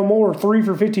 Rondell Moore, 3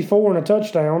 for 54 and a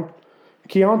touchdown.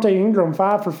 Keontae Ingram,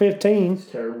 5 for 15. It's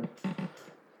terrible.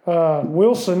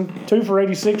 Wilson, 2 for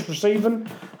 86 receiving.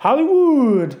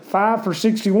 Hollywood, 5 for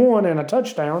 61 and a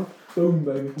touchdown. Boom,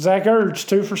 baby. Zach Ertz,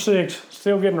 2 for 6.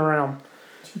 Still getting around.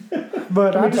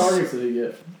 But How many targets did he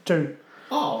get? 2.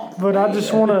 Oh. But I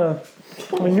just want to.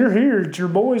 I mean, you're here. It's your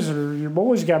boys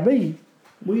got beat.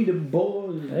 We the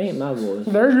boys. They ain't my boys.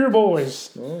 They're your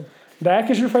boys. Oh.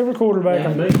 Dak is your favorite quarterback.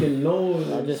 Yeah, making noise.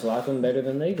 I just like them better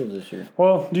than the Eagles this year.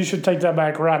 Well, you should take that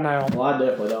back right now. Well, I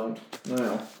definitely don't.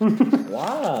 No.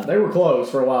 Why? They were close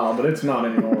for a while, but it's not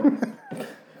anymore.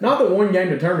 Not that one game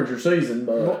determines your season,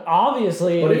 but Well,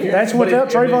 obviously, but if you- That's but without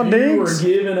Trayvon if you Diggs. were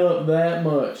giving up that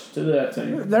much to that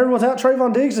team. There, without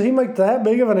Trayvon Diggs, did he make that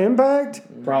big of an impact?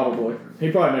 Probably.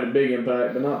 He probably made a big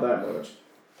impact, but not that much.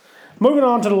 Moving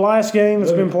on to the last game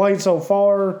that's been played so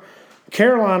far,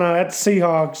 Carolina at the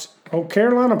Seahawks. Oh,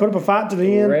 Carolina put up a fight to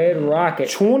the end. Red Rocket.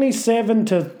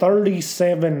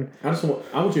 27-37. I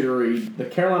want you to read the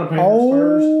Carolina Panthers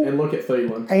first and look at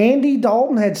Thielen. Andy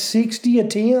Dalton had 60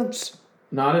 attempts,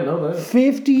 No, I didn't know that.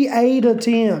 58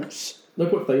 attempts.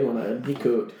 Look what Thielen had. He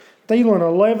cooked. Thielen,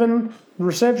 11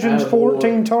 receptions, Attaboy.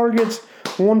 14 targets,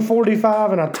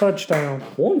 145, and a touchdown.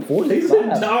 145. He's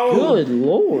a dog. Good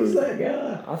Lord. Who's that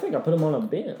guy? I think I put him on a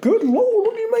bench. Good Lord,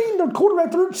 what do you mean? The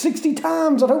quarterback threw it 60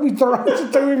 times. I hope he throws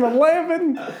it to him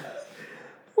 11.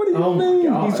 What do you Oh, my mean?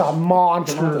 gosh. He's a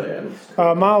monster.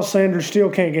 Miles Sanders still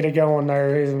can't get it going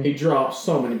there. He dropped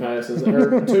so many passes.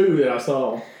 Or 2 that I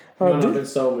saw. Might have been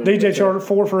so many. DJ Charter,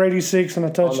 4 for 86 and a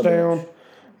touchdown.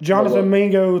 Jonathan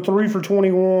Mingo, 3 for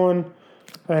 21,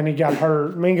 and he got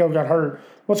hurt. Mingo got hurt.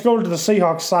 Let's go to the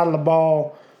Seahawks side of the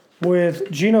ball with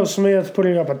Geno Smith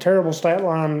putting up a terrible stat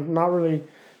line. Not really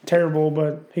terrible,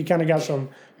 but he kind of got some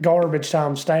garbage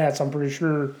time stats, I'm pretty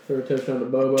sure. For a touchdown to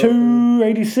Bobo.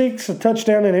 286, a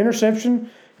touchdown and interception.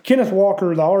 Kenneth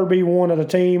Walker, the RB1 of the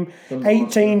team,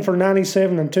 18 for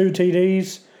 97 and 2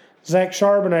 TDs. Zach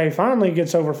Charbonnet finally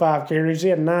gets over 5 carries. He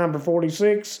had 9 for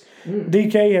 46.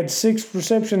 DK had 6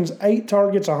 receptions, 8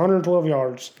 targets, 112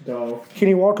 yards. Dog.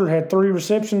 Kenny Walker had 3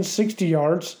 receptions, 60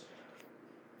 yards.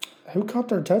 Who caught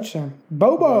their touchdown?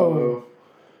 Bobo.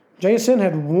 JSN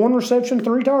had 1 reception,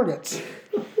 3 targets.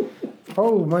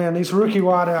 Oh, man, these rookie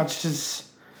wideouts just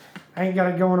ain't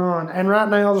got it going on. And right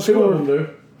now the 2 of score, them do.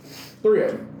 3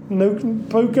 of them.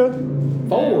 Puka,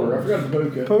 4. I forgot the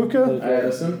Puka. Puka.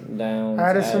 Addison.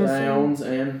 Addison. Downs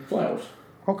and Flowers.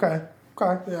 Okay,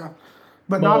 yeah.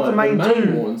 But not the main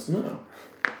two. Ones, no.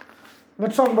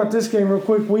 Let's talk about this game real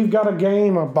quick. We've got a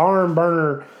game, a barn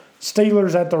burner.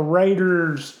 Steelers at the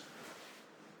Raiders.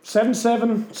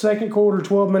 7-7, second quarter,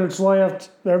 12 minutes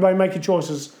left. Everybody make your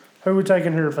choices. Who we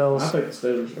taking here, I fellas? think the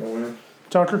Steelers are going to win.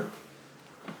 Tucker?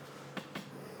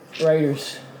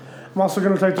 Raiders. I'm also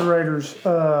going to take the Raiders.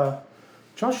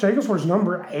 Josh Jacobs was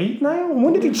number 8 now?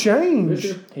 When did he change?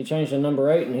 He changed to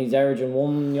number 8, and he's averaging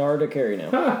 1 yard a carry now.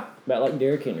 About like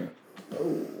Derrick Henry.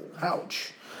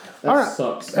 Ouch. That All right.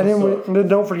 sucks. And then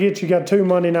don't forget you got 2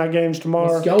 Monday night games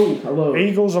tomorrow. Let's go. I love it.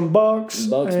 Eagles and Bucks.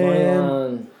 Bucks money and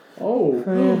line. Oh, he's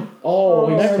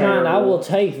Never mind. terrible. I will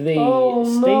take the Oh,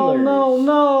 Steelers.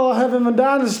 no. I have him in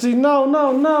Dynasty.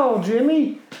 No,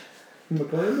 Jimmy.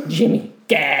 McClendon? Jimmy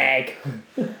Gag.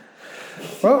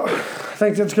 Well, I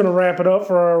think that's going to wrap it up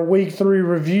for our Week 3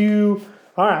 review.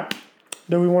 All right.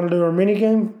 Do we want to do our mini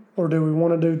game or do we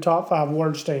want to do top 5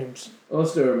 worst teams? Well,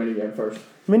 let's do our minigame first.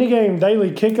 Minigame,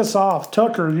 Dailey, kick us off.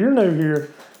 Tucker, you're new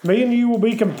here. Me and you will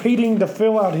be competing to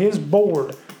fill out his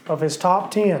board of his top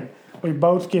 10. We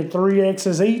both get 3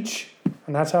 X's each,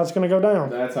 and that's how it's going to go down.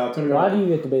 That's how it's going to go. Why do you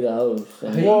get to be the host?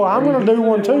 Well, I'm going to do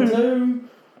one too.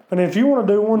 And if you want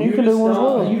to do one, you can do one as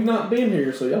well. You've not been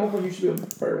here, so I don't think you should be able to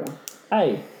prepare one.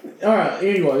 Hey. All right,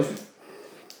 anyways.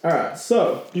 All right,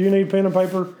 so. Do you need pen and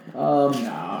paper?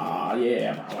 Nah,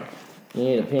 yeah, probably. You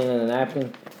need a pen and a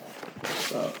napkin.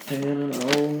 Pen and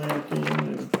an old napkin.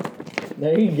 And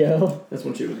There you go. that's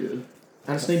when she was good.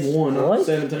 I just need one. I'm What?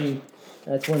 17.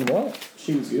 That's when what?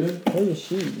 She was good. Who is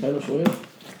she? Taylor Swift.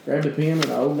 Grabbed a pen and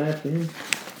an old napkin.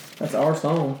 That's our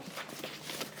song.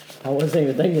 I wasn't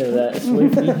even thinking of that,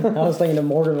 Swifty. I was thinking of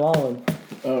Morgan Wallen.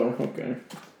 Oh, okay.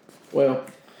 Well,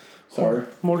 sorry.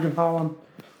 Morgan Holland.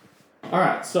 All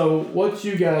right, so what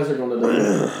you guys are going to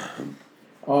do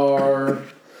are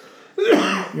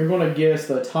you're going to guess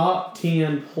the top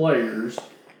 10 players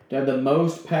to have the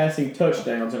most passing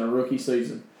touchdowns in a rookie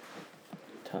season.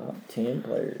 Top 10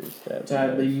 players. To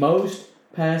have the most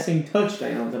passing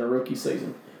touchdowns in a rookie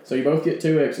season. So you both get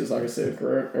 2 X's, like I said,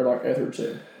 correct? Or like Etheridge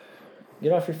said.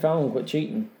 Get off your phone and quit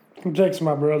cheating. I'm texting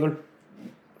my brother.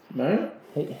 Man,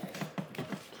 Hey,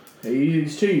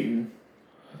 he's cheating.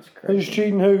 that's crazy. Who's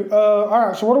cheating who? All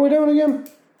right, so what are we doing again?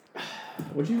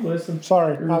 Would you listen?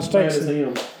 Sorry, You're I was as bad as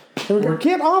texting. him. Here we go.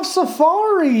 Get off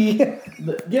Safari.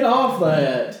 Get off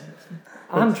that.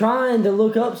 I'm trying to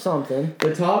look up something.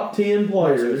 The top 10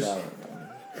 players.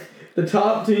 The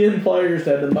top 10 players to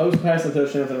have the most passing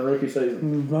touchdowns in a rookie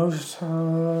season. Most.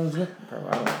 Bro,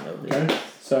 I don't know this. Okay.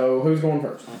 So who's going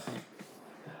first?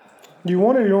 You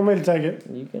want it or you want me to take it?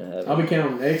 You can have I'll it. be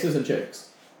counting X's and checks.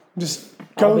 Just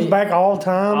goes back all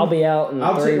time. I'll be out in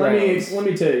 3 rounds. Let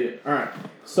me tell you. All right.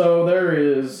 So there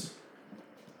is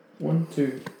 1,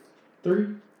 2, 3,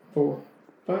 4,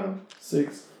 5,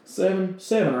 6, 7.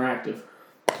 7 are active.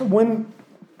 When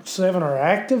 7 are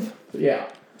active? Yeah.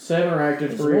 7 are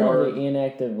active. Is 3 one are. of the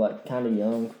inactive kind of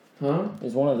young? Huh?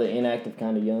 Is one of the inactive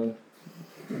kind of young?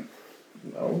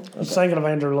 No. I was thinking of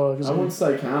Andrew Luck. I wouldn't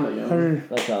say kind of young.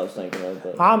 That's what I was thinking of.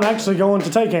 But I'm actually going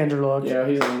to take Andrew Luck. Yeah,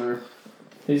 he's in there.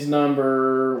 He's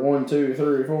number 1, 2,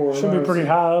 3, 4. Should be pretty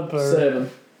high up there. 7.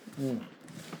 Mm.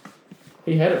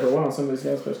 He had it for a while. Some of these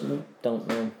guys posted it. don't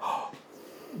know.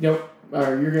 Yep. All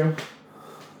right, you're going.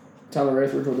 Tyler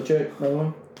Etheridge with the check, by the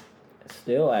way.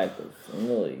 Still active in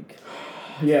the league.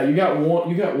 Yeah, you got one.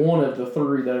 You got one of the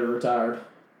 3 that are retired.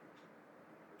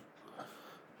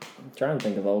 I'm trying to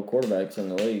think of old quarterbacks in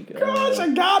the league. Gosh, I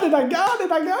got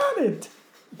it.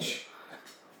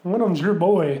 One of them's your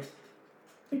boy.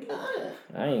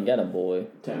 I ain't got a boy.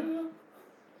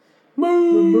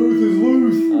 Booth is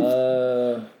loose.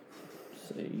 Let's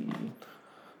see.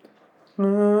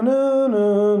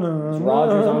 Is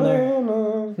Rodgers on there?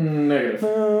 Negative.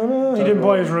 He didn't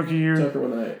play his rookie year. Tucker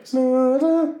with an X.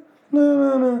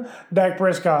 Dak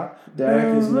Prescott.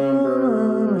 Dak is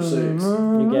number 6.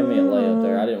 You gave me a layup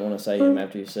there. I didn't want to say him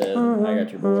after you said, I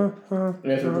got your boy.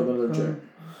 Etheridge with another check.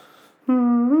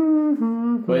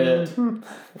 Quit. What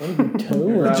are you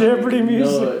doing? Jeopardy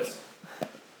music. Nuts.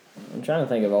 I'm trying to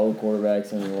think of old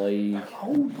quarterbacks in the league.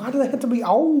 Oh, why do they have to be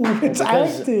old? It's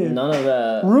Because active. None of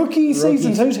the Rookie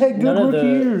seasons. Who's had good none of rookie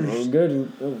the years?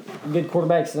 Good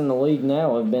quarterbacks in the league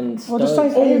now have been Well, just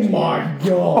studs. take Oh my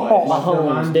God.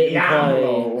 Mahomes didn't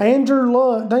play. Andrew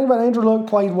Luck. Think about Andrew Luck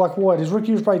played like what? His rookie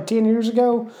years played 10 years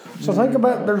ago. So think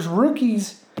about there's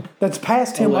rookies that's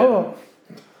passed him 11. up.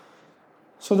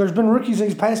 So there's been rookies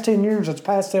these past 10 years that's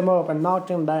passed him up and knocked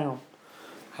him down.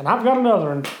 And I've got another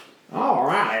one. All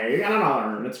right, you got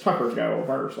another one. It's Tucker's go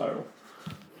first, though.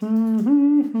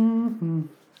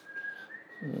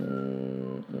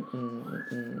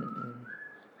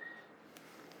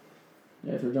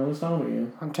 Etheridge on his phone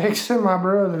again. I'm texting my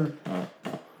brother.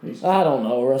 I don't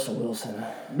know. Russell Wilson.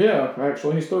 Yeah,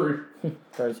 actually, he's 3.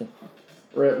 Crazy.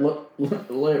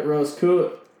 Let Russ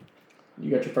cook.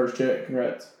 You got your first check.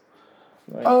 Congrats.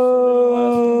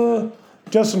 Right.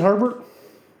 Justin Herbert.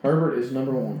 Herbert is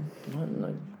number 1. What in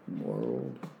the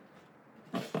world?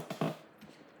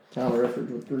 Tyler Etheridge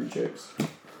with 3 checks.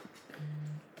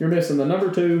 You're missing the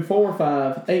number 2, 4,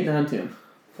 5, 8, 9, 10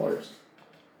 players.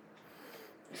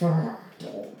 Dog.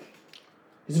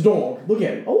 He's a dog. Look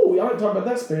at him. Oh, y'all didn't talk about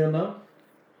that spin, though.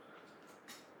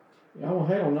 Y'all won't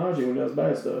hate on Najee when he does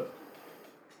bad stuff.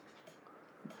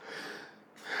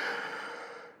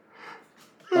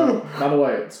 By the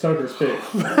way, it's Tucker's pick.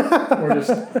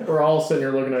 We're all sitting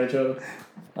here looking at each other.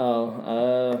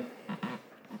 Oh,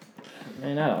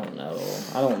 man, I don't know.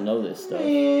 I don't know this stuff.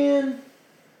 Man,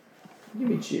 give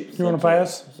me chips. You want to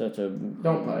pass? Such a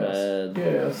Don't pass. bad.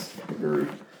 Yes, agree.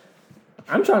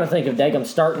 I'm trying to think of daggum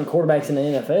starting quarterbacks in the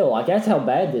NFL. Like that's how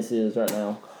bad this is right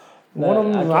now. One of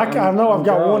them, I know I've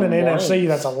got one in NFC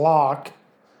that's a lock.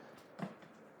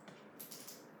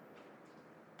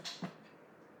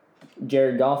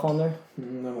 Jared Goff on there. I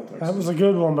don't think That so. was a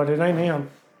good one, but it ain't him.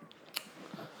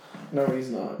 No, he's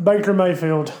not. Baker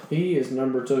Mayfield. He is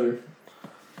number 2.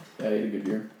 Yeah, he had a good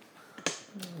year.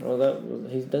 Well,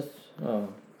 that's oh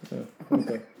yeah,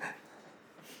 okay.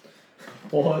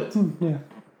 What? Yeah.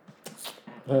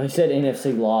 Well, he said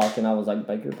NFC lock, and I was like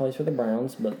Baker plays for the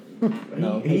Browns, but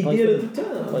no, he plays did for at the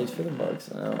time. plays for the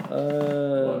Bucks now.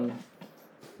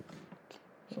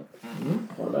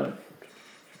 What about it?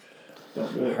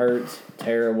 Don't do it. Hurts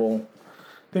terrible.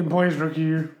 Didn't play his rookie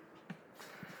year.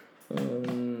 Gosh,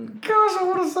 I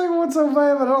want to say one so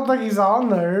bad, but I don't think he's on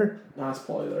there. Nice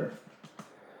play there.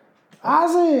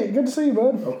 Isaac, good to see you,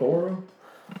 bud. Okoro.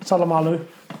 Salamalu.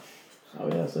 Oh,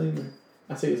 yeah, I see him there.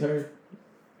 I see his hair.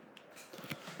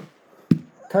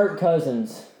 Kirk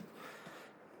Cousins.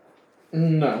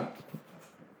 No.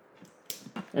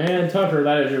 And Tucker,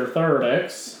 that is your third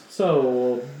X.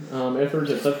 So, Etheridge,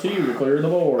 it's up to you to clear the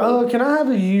board. Can I have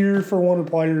a year for one of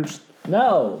the players?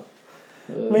 No.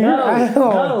 I mean,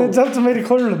 No. It's up to me to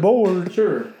clear the board.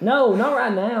 Sure. No, not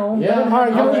right now. Yeah. All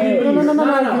right, I'll give you the year.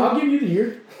 no. I'll give you the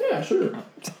year. Yeah, sure.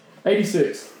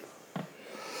 86.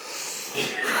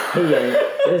 He ain't.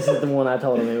 This is the one I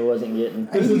told him he wasn't getting.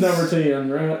 This is number 10,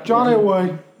 right? John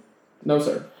Elway. No,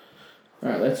 sir. All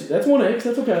right, that's one X.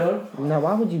 That's okay, though. Now,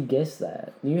 why would you guess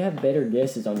that? You have better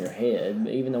guesses on your head,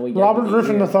 even though we gave Robert you the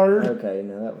Griffin year. III. Okay,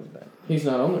 no, that was bad. He's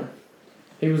not on there.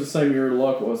 He was the same year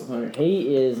Luck was, I think.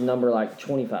 He is number like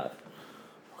 25.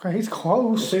 Okay, he's Is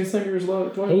close. he the same year as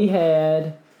Luck? 20? He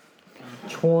had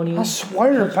 20. I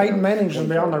swear Peyton Manning should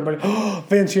be on there, but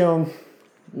Vince Young.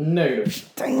 Negative.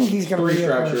 Dang, he's going to 3 be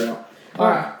strikes, you're out. All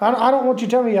right. I don't want you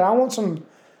to tell me yet. I want some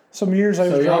years So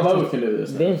over. y'all both can do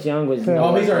this now. Vince Young was. Yeah.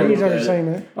 Oh, he's already looked at seen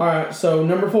it. it. All right, so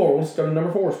number 4. Let's go to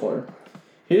number 4's player.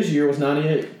 His year was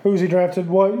 98. Who's he drafted?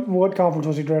 What conference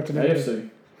was he drafted in? AFC.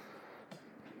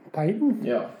 Peyton?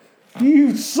 Yeah.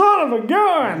 You son of a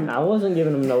gun! I wasn't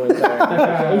giving him no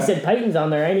insight. He said Peyton's on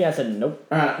there, ain't he? I said nope.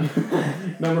 All right.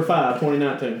 Number 5,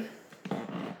 2019.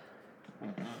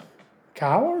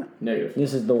 Kyler? Negative.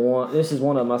 This is the one. This is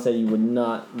one of them. I said you would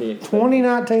not be.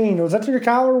 2019. Was that your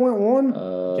Kyler went one?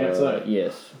 Can't say.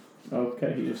 Yes.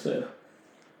 Okay, he just said.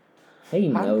 He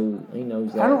knows. He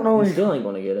knows that. I don't know He any- still ain't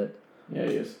gonna get it. Yeah,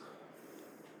 he is.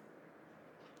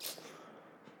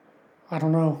 I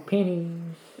don't know.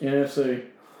 Pennies. NFC.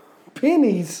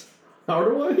 Pennies.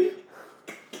 Hardaway?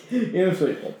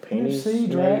 NFC. Well, pennies.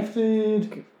 NFC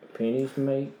drafted. Pennies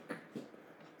make.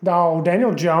 Oh,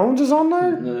 Daniel Jones is on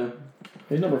there? No.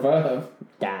 He's number 5.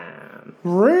 Damn.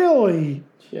 Really?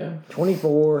 Yeah.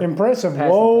 24. Impressive. Passing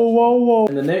Whoa.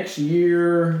 And the next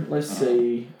year, let's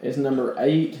see, is number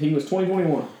 8. He was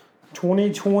 2021.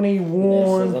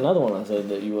 2021. This is another one I said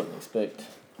that you wouldn't expect.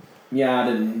 Yeah,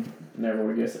 I never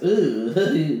would have guessed.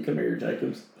 Ugh. Come here,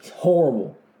 Jacobs. It's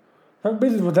horrible.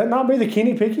 Would that not be the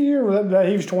Kenny Pickett year? Or that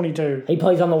he was 22? He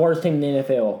plays on the worst team in the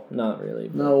NFL. Not really.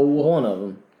 But No. one of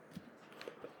them.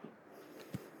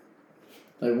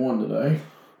 They won today.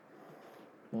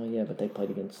 Well, yeah, but they played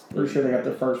against. Pretty sure they got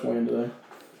their first win today.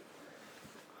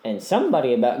 And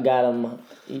somebody about got them.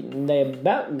 They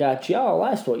about got y'all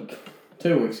last week.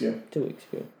 2 weeks ago. 2 weeks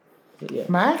ago. Yeah.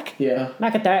 Mac? Yeah.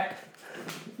 Mac attack.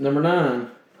 Number 9.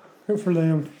 Good for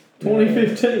them.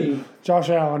 2015. Josh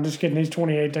Allen. Just kidding. He's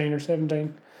 2018 or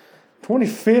 17.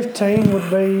 2015 would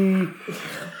be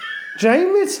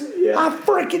Jameis? Yeah.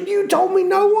 You told me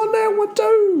no on that one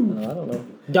too. I don't know.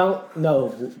 Don't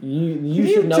know. You You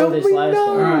should know told this me last no.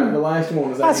 All one. right, the last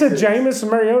one is 86. I said Jameis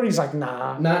and Mariota. He's like,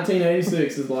 nah.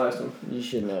 1986 is the last one. You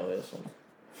should know this one.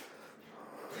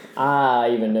 I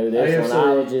even knew this AFC.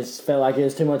 one. I just felt like it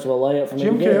was too much of a layup for me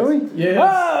Jim to guess. Kelly? Yes.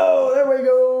 Oh, there we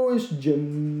go. It's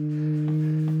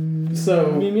Jim.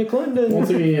 So, Jimmy Clinton. once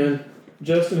again,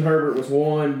 Justin Herbert was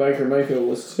 1, Baker Mayfield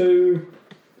was 2,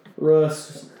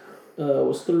 Russ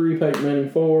was 3, Peyton Manning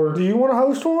 4. Do you want to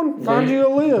host one? Find you a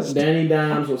list. Danny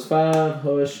Dimes was 5,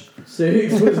 Hush.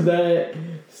 6 was Dak.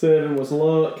 7 was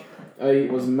Luck.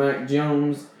 8 was Mac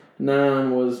Jones.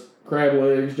 9 was Crab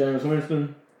Legs, James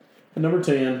Winston. And number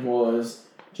 10 was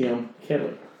Jim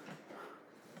Kelly.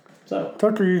 So,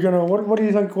 Tucker, what do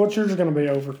you think? What's yours going to be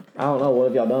over? I don't know. What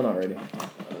have y'all done already?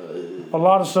 A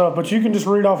lot of stuff, but you can just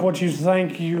read off what you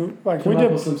think you like. come We up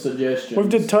did. with some suggestions. We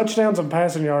did touchdowns and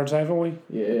passing yards, haven't we?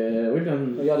 Yeah, we've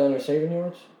done Have y'all done receiving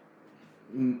yards?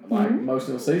 like most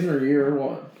of the season or year or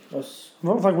what? I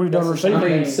don't think we've done That's the receiving.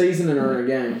 I mean, season and or a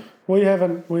game. We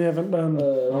haven't done. I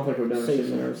don't think we've done season.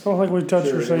 receiving yards. I don't think we've touched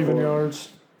Sure, receiving before. yards.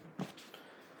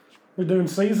 We're doing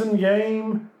season,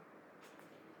 game,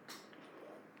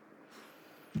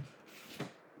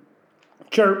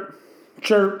 chirp.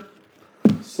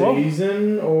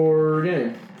 Season or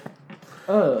game?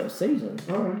 Season.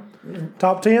 All right.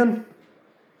 Top 10?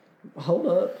 Hold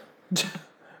up.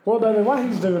 Well, David, while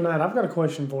he's doing that, I've got a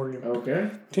question for you. Okay.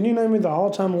 Can you name me the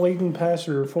all-time leading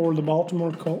passer for the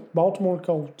Baltimore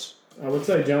Colts? I would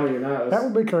say Johnny Unitas. That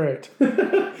would be correct.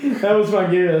 That was my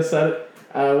guess.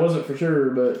 I wasn't for sure,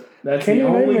 but that's Can the you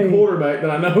name only me- quarterback that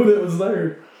I know that was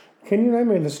there. Can you name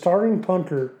me the starting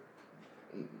punter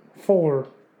for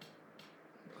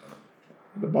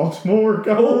The Baltimore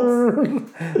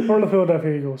Colts. for the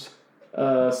Philadelphia Eagles?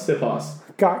 Sipas.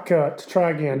 Got cut.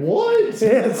 Try again. What?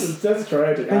 Yes. That's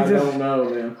tragic. I don't know,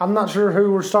 man. I'm not sure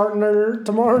who we're starting there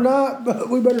tomorrow night, but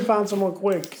we better find someone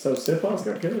quick. So Sipas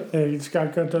got cut. Yeah, he just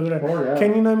got cut the other day. Poor guy.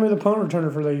 Can you name me the punt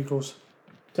returner for the Eagles?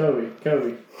 Kobe.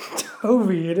 Covey.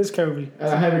 It is Covey. I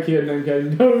have a kid named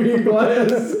Kobe. Toby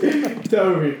Glass.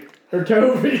 Toby. Or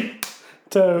Kobe.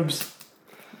 Tubbs.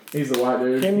 He's the white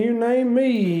dude. Can you name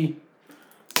me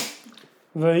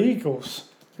the Eagles?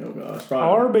 Oh, gosh.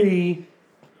 Probably.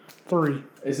 RB3.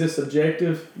 Is this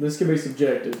subjective? This could be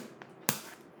subjective.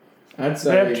 I'd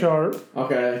say. Depth chart.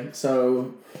 Okay,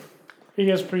 so.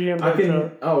 ESPN I depth can.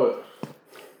 chart. Oh,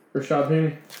 Rashad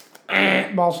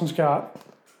Penny? Boston Scott.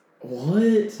 What?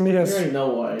 Yes. There ain't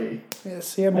no way.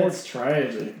 Yes, he had more. That's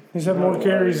tragic. He's had more No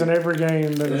carries way. in every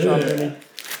game than Yeah. Sean Penny.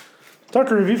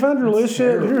 Tucker, have you found your list yet?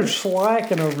 terrible. You're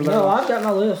slacking over there. No, I've got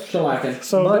my list. Shellacking.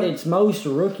 So But it's most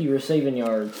rookie receiving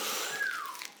yards.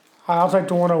 I'll take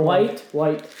the 101.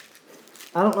 Wait.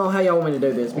 I don't know how y'all want me to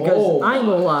do this because Oh, I ain't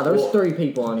gonna lie. There's my- 3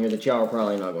 people on here that y'all are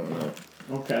probably not gonna know.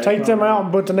 Okay. Take them out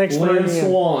and put the next Lynn three in.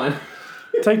 Swan.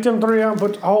 Take them 3 out and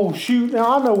put. Oh, shoot.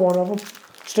 Now I know one of them.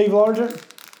 Steve Largent.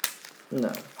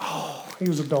 No. He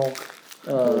was a dog.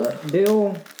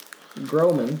 Bill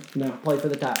Groman No. played for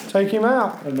the Titans. Take him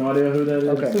out. I have no idea who that is.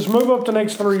 Okay. Just move up the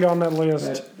next 3 on that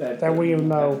list. That we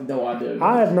know. I have no idea.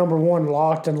 I have number 1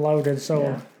 locked and loaded, so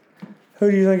Yeah.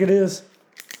 who do you think it is?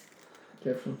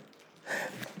 Jefferson.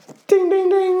 Ding, ding,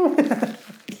 ding.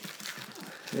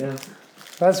 Yeah.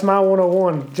 That's my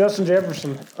 101. Justin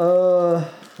Jefferson. All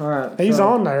right. He's so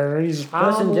on there. He's high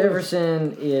on Justin the list.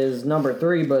 Jefferson is number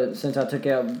 3, but since I took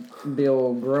out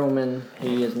Bill Groman,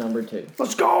 he is number 2.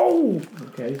 Let's go.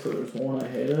 Okay, so there's one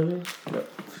ahead of him.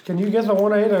 Can you get the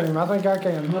one ahead of him? I think I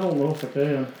can. I don't know if I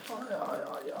can.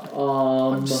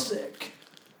 I'm sick.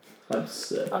 I'm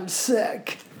sick. I'm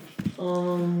sick.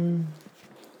 Um.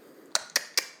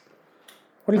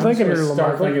 What are you I'm thinking just here, gonna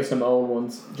start Lamar? thinking some old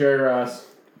ones. Jerry Rice.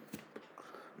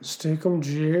 Stick 'em,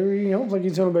 Jerry. I don't think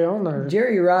he's going to be on there.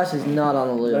 Jerry Rice is not on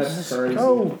the list. That's crazy.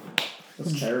 Oh,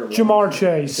 That's terrible. Jamar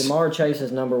Chase. Jamar Chase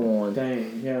is number 1.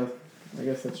 Dang. Yeah. I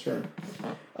guess that's true.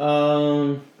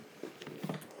 I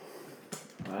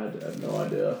have no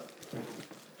idea.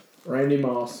 Randy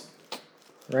Moss.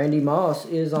 Randy Moss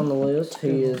is on the list.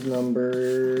 He is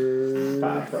number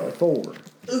 5, probably. 4.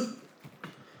 So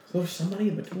there's somebody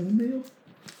in between them?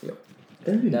 Yep.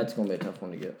 Dude. That's going to be a tough one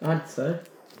to get. I'd say.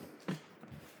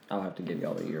 I'll have to give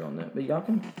y'all the year on that. But y'all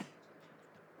can.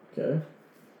 Okay.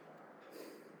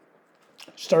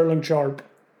 Sterling Sharp.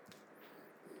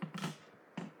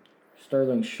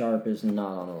 Sterling Sharp is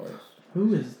not on the list.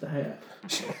 Who is that?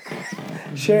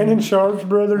 Shannon Sharp's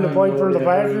brother I that have played no for the idea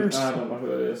Packers. I don't know who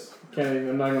that is. Can't even.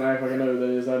 I'm not gonna act like I know who that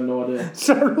is. I have no idea.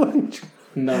 Sterling.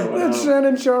 No, I That's don't.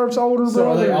 Shannon Sharp's older So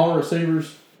are brother. they all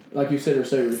receivers? Like you said,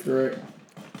 receivers, correct?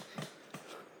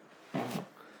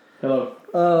 Hello.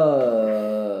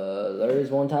 There is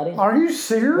one tight end. Are you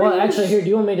serious? Well, actually, here, do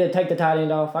you want me to take the tight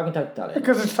end off? I can take the tight end.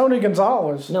 Because it's Tony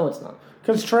Gonzalez. No, it's not.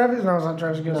 Because Travis. No, it's not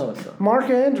Travis. No, it's not. Mark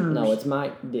Andrews. No, it's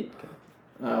Mike Ditka.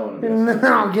 I wouldn't guess.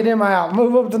 No, get him out.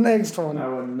 Move up to the next one. I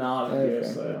would not have Okay.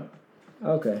 guessed that.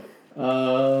 Okay.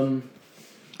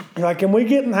 Like, can we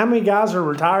get how many guys are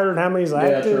retired and how many's Yeah,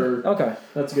 active? true. Okay.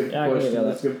 That's a good Yeah, I can give question. you that.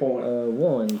 That's a good point.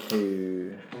 1,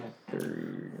 2, 3.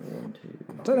 1,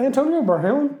 2. Is that Antonio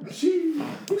Brown? Is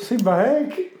he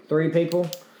back? 3 people.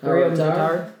 3 of them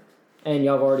Retired? retired. And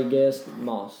y'all have already guessed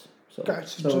Moss. So,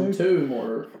 Gotcha. So two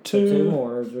more. so 2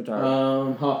 more is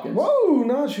retired. Hopkins. Whoa,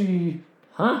 Najee.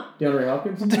 Huh? DeAndre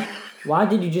Hopkins? Why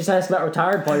did you just ask about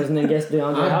retired players and then guess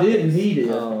DeAndre I Hopkins? didn't. He did.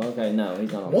 Oh, okay. No,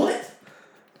 he's not on. What?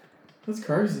 That's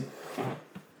crazy.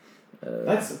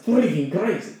 That's freaking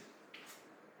crazy.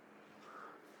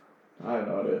 I have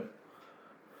no idea.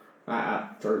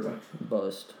 Truly.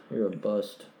 Bust. You're a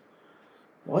bust.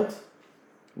 What?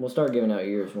 We'll start giving out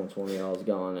years once one of y'all's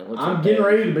gone. It looks I'm like getting that.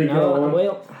 ready to be No, going.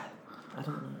 well, I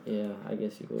don't know. Yeah, I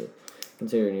guess you would.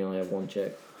 Considering you only have 1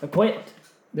 check. Quit.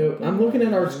 Dude, I'm looking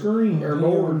at our screen or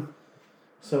board.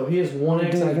 So he has 1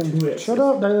 X, I have 2 X. Shut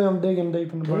up, Dailey. I'm digging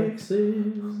deep in the break. X's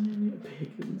and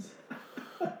Pickens.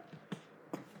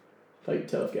 Fake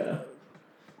tough guy.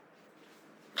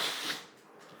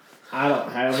 I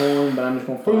don't have one, but I'm just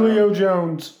gonna find Julio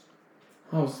Jones.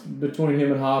 I was between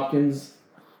him and Hopkins.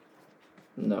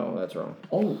 No, that's wrong.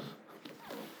 Oh.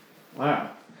 Wow.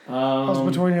 I was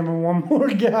between him and one more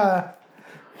guy.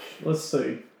 Let's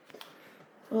see.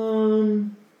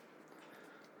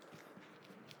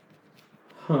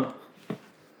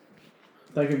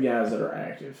 Think of guys that are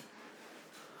active.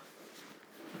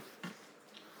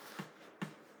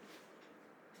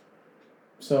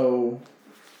 So,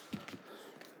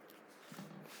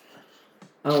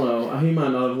 I don't know. He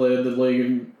might not have led the league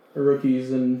in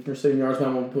rookies and receiving yards, but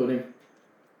I'm going to put him.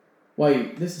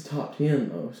 Wait, this is top 10,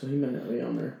 though, so he may not be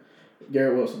on there.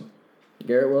 Garrett Wilson.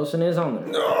 Garrett Wilson is on there.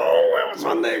 No, that was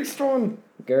my next one.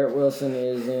 Garrett Wilson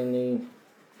is in the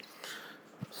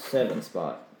 7th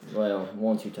spot. Well,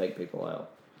 once you take people out.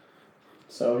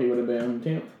 So he would have been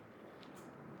 10th.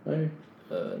 Maybe.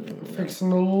 Fixing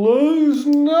to lose.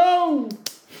 No.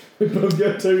 We both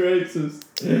got 2 aces.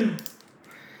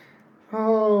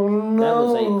 Oh, no. That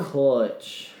was a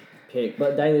clutch pick.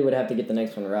 But Dailey would have to get the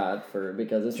next one right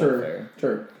because it's not fair.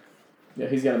 True. Yeah,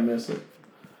 he's got to miss it.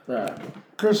 Right.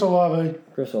 Chris Olave.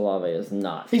 Chris Olave is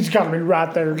not. He's got to be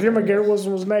right there. Jimmy Garrett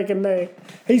Wilson was neck and neck.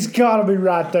 He's got to be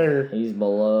right there. He's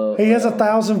below. He has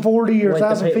 1,040 or with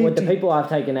 1,050. with the people I've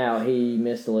taken out, he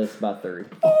missed the list by 3.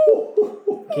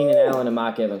 Keenan Allen and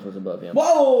Mike Evans was above him.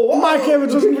 Whoa! Mike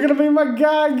Evans was going to be my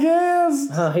guy, I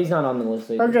guess. He's not on the list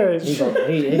either. Okay.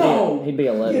 He'd be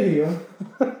 11. Get him.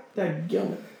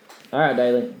 Dadgummit. All right,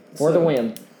 Dailey. For the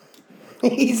win.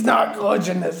 He's not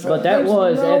clutching this. But that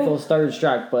was Ethel's 3rd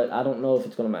strike, but I don't know if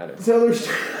it's going to matter. So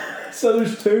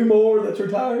there's 2 more that's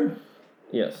retired?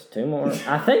 Yes, 2 more.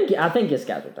 I think this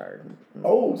guy's retired.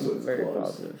 Oh, so it's Very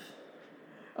close. positive.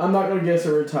 I'm not going to guess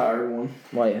a retired one.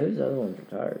 Wait, who's the other one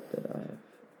retired that I have?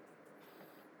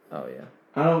 Oh, yeah.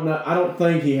 I don't know. I don't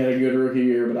think he had a good rookie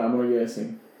year, but I'm going to guess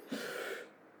him.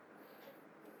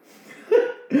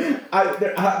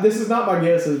 This is not my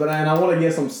guesses, but I want to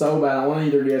guess them so bad. I want to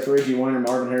either guess Reggie Wayne or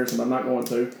Marvin Harrison, but I'm not going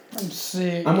to. I'm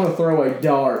sick. I'm going to throw a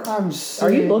dart. I'm sick.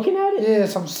 Are you looking at it?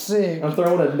 Yes, I'm sick. I'm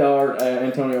throwing a dart at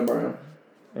Antonio Brown.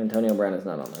 Antonio Brown is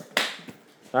not on there.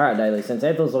 All right, Dailey. Since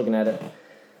Ethel's looking at it,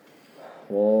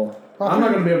 well, I'm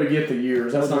not going to be able to get the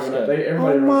years. That's not going to.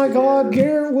 Everybody Oh my runs the God, years.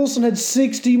 Garrett Wilson had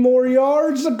 60 more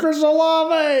yards than Chris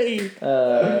Olave.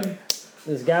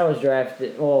 this guy was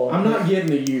drafted. Well, I'm not getting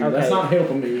the year. Okay. That's not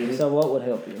helping me any. So what would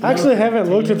help you? I actually haven't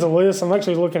looked at the list. I'm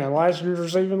actually looking at last year's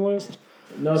receiving list.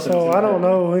 Nothing. So I don't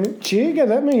know. Chig had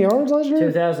that many yards last year?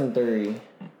 2003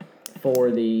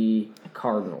 for the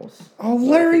Cardinals. Oh,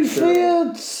 Larry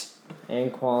Fitz.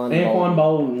 Anquan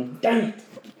Bolden. Dang it.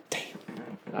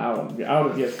 I would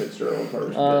have guessed Fitzgerald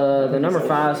first. The number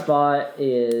 5 spot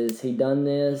is he done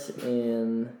this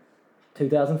in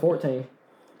 2014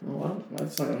 Oh, well,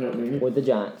 that's not going to help me. with the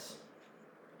Giants.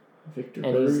 Victor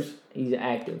And Cruz. he's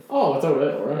active. Oh, it's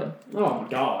Odell, right? Oh, my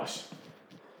gosh.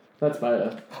 That's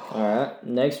bad. All right,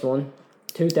 next one,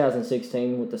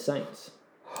 2016 with the Saints.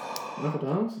 Michael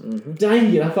Thomas? Mm-hmm.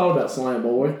 Dang it, I thought about Slam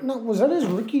Boy. No, was that his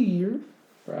rookie year?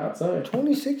 I'd say.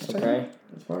 2016. Okay.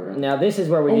 That's probably right. Now this is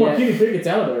where we Oh, my get. Kenny Pickett's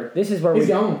out of there. This is where He's we.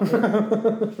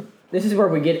 gone. This is where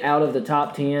we get out of the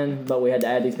top 10, but we had to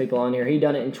add these people on here. He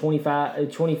done it in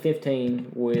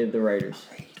 2015 with the Raiders.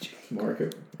 Marco.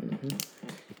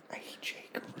 AJ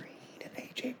Green and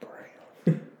AJ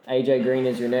Brown. AJ Green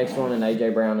is your next one, and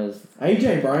AJ Brown is.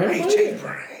 AJ Brown? AJ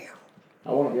Brown.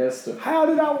 I want to guess. How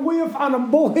did I whiff on the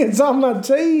boys on my I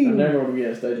team? never would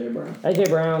have guessed AJ Brown. AJ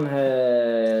Brown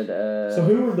had. So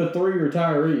who were the 3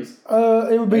 retirees?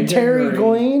 It would be AJ Terry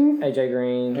Green. Glenn. AJ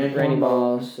Green, Anquan Randy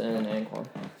Ball. Moss, and Anquan.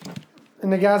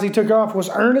 And the guys he took off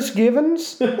was Ernest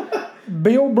Givens,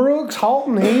 Bill Brooks,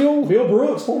 Halton Hill, Bill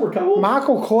Brooks, former Colts.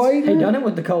 Michael He Clayton, done it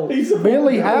with the Colts. He's a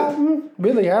Billy former Colt. Houghton.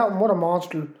 Billy Houghton, what a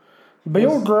monster.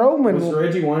 Bill Was Groman.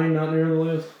 Reggie Wayne not near the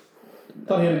list?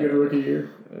 Thought he had a good rookie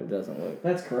year. It doesn't look.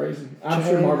 That's crazy. I'm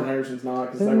sure Marvin Harrison's not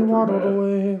because they Then were waddled pretty bad.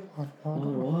 away. Oh,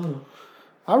 wow.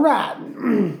 All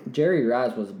right. Jerry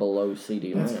Rice was below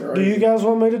CD That's Lamb. great. Do you guys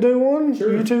want me to do one?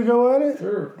 Sure. You two go at it?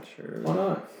 Sure. Sure. Why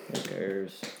not? Who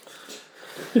cares?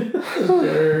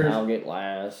 Sure. I'll get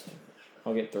last.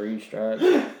 I'll get 3 strikes.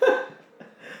 That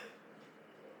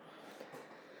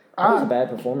was a bad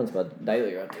performance by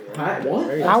Dailey right there. What?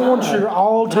 Very I want your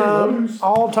Didn't lose.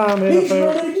 all-time He's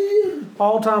NFL, running again.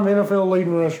 all-time NFL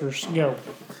leading rushers. Go.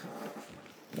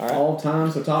 All right. All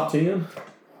time, so top 10.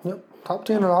 Yep. Top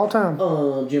 10 of all time.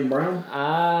 Jim Brown.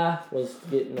 I was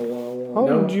getting the 101. Oh,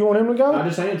 No. do you want him to go? I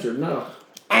just answered no.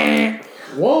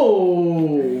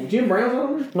 Whoa, Jim Brown's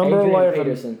on there. Number Adrian 11.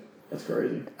 Peterson. That's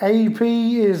crazy. AP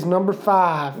is number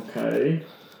 5. Okay.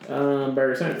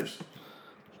 Barry Sanders.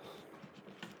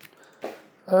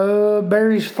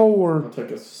 Barry's 4. I'll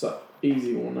take a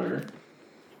easy one there.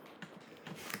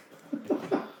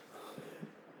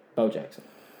 Bo Jackson.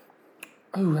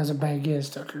 Ooh, that's a bad guess,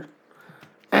 Tucker.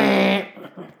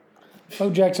 Bo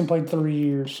Jackson played 3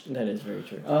 years. That is very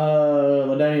true.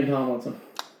 LaDainian Tomlinson.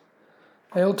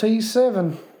 LT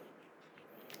 7.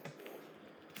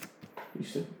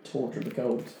 Used to torture the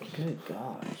Colts. Good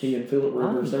gosh. He and Phillip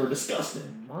Rivers, they were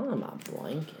disgusting. Why am I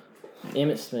blanking?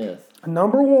 Emmitt Smith.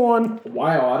 Number 1.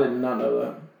 Wow, I did not know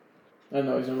that. I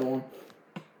know he's number one.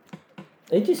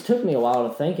 It just took me a while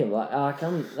to think of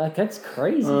that's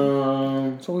crazy.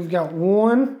 So we've got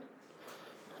 1.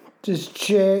 Just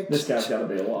checked. This guy's got to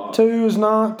be a lot. 2 is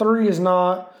not. 3 is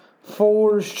not.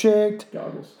 4 is checked.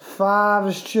 Goggles. 5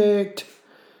 is checked.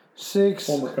 6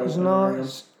 Former coach is in not.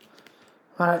 Rams.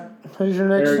 All right. Who's your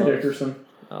next Eric one? Dickerson.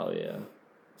 Oh yeah.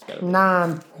 It's gotta be.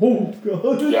 9. Oh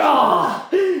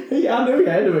God! Yeah, I knew he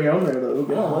had to be on there though.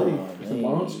 Golly, he's a man.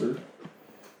 monster.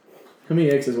 How many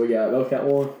X's we got? Both got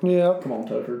 1. Yep. Come on,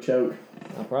 Tucker, choke.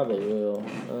 I probably will.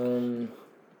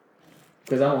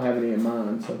 Because I don't have any in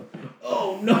mind. So.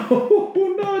 Oh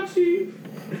no, not you.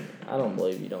 I don't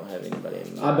believe you don't have anybody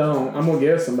in mind. I don't. I'm gonna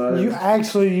guess somebody.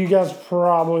 You guys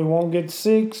probably won't get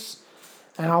 6,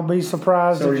 and I'll be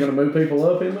surprised. So are if you gonna move people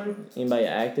up in there? Anybody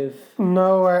active?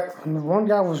 No, one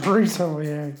guy was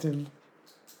recently active.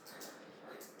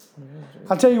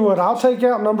 I'll tell you what. I'll take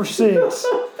out number 6.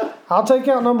 I'll take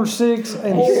out number 6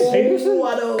 and. Oh,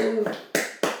 I know.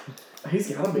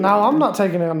 He's gotta be. No, I'm not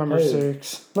taking out number Who?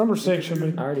 6. Number 6 should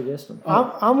be. I already guessed them.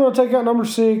 I'm going to take out number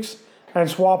 6 and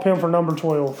swap him for number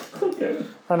 12. Okay.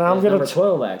 And I'm Is going number to.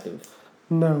 12 active.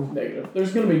 No. Negative.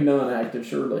 There's gonna be none active,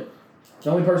 surely. The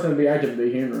only person to be active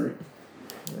would be Henry.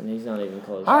 And he's not even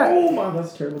close. All right. Oh my,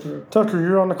 that's a terrible throw. Tucker,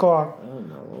 you're on the clock. Oh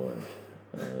my lord.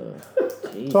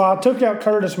 Jeez. So I took out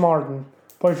Curtis Martin,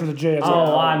 played for the Jets.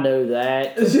 Oh, I knew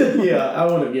that. Yeah, I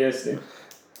wouldn't have guessed him.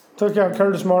 Took out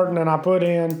Curtis Martin and I put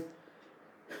in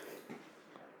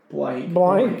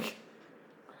blank.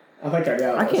 I think I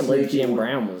got. I can't believe sneaky Jim one.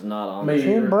 Brown was not on. Me this.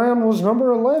 Jim either. Brown was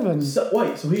number 11.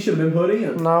 So he should have been put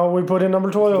in. No, we put in number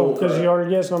 12 because Bullcrap. you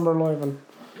already guessed number 11.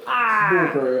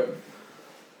 Bullcrap.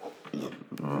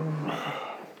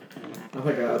 I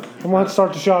think I'm going to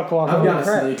start the shot clock. I've got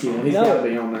crap. a sneaky one. He's No, got to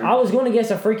be on there. I was going to guess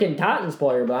a freaking Titans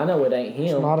player, but I know it ain't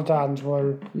him. Not a Titans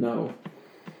player. No.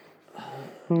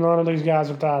 None of these guys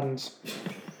are Titans.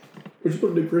 We're just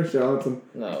going to do Chris Johnson.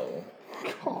 No.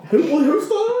 Who's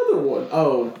the other one?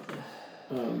 Oh.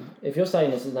 If you're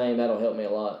saying his name, that'll help me a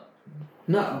lot.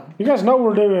 No. You guys know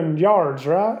we're doing yards,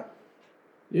 right?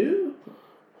 Yeah. I'm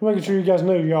making sure you guys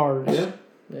know yards. Yeah.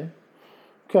 Yeah.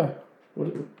 Okay.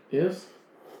 What? Yes.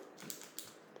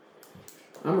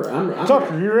 I'm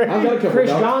Tucker, you ready? I've got a couple Chris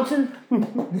dogs. Johnson? I'm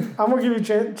going to give you a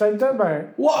chance to take that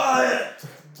back. What?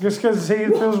 Just because he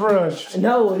feels rushed.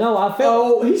 No, I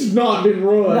felt. Oh, he's not been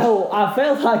rushed. No, I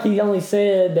felt like he only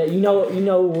said that. You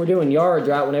know, we're doing yards,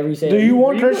 right? Whenever you said, Do you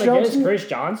want "Were Chris gonna guess Johnson?" Chris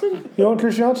Johnson? You want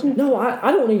Chris Johnson? No,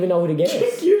 I don't even know who to guess.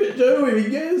 Give it to him. He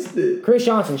guessed it. Chris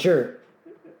Johnson, sure,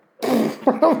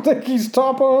 I don't think he's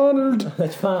top 100.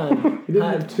 that's fine. He didn't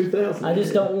have 2,000. I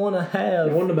just don't want to have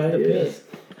You want to make the it?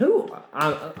 pick. Who?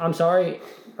 I'm sorry,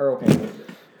 Earl Campbell.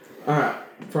 All right,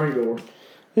 Frank Gore.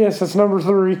 Yes, that's number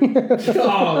 3.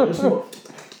 Oh,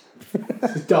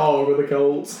 it's a dog with the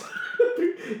Colts.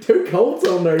 2 Colts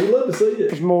on there. You love to see it.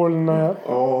 There's more than that.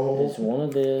 Oh, It's one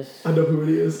of this. I know who it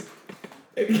is.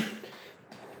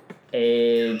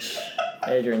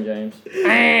 Adrian James.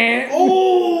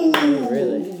 Oh,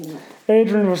 Really?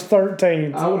 Adrian was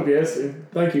 13. I would guess him.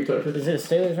 Thank you, Tucker. Is it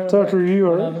Steelers? running Tucker, back? you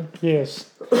One are. of them?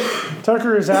 Yes.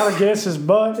 Tucker is out of guesses,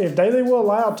 but if Dailey will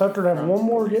allow Tucker to have one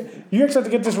more guess, you actually have to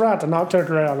get this right to knock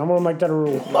Tucker out. I'm going to make that a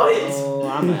rule. Oh,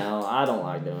 I'm out. I don't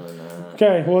like doing that.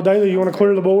 Okay, well, Dailey, you want to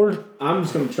clear the board? I'm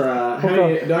just gonna try.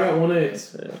 Okay. Hey, do I got one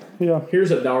X? Yeah.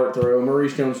 Here's a dart throw.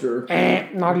 Maurice Jones-Drew.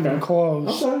 Not even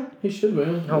close. Okay, he should be.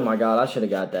 Oh my god, I should have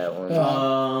got that one.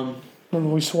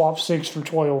 Remember, we swapped 6 for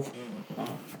 12.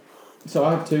 So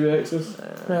I have 2 X's.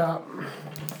 Yeah.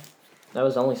 That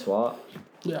was the only swap.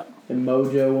 Yeah. And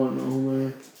Mojo wasn't on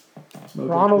there. Mojo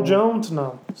Ronald Colt. Jones?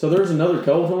 No. So there's another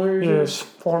Colt on there. you Yes.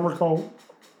 Former Colt. said?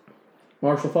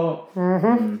 Marshall Falk.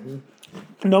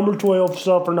 Number 12,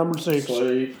 supper number 6.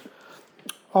 Sweet.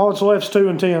 All it's left's 2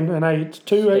 and 10 and 8.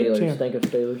 2, 8, Steelers. 10. Think of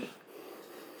Steelers.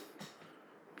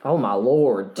 Oh my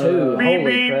lord, 2. Holy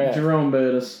beep. crap. Jerome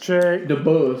Bettis. Check.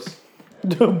 DeBus.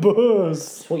 The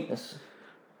bus. Sweetness.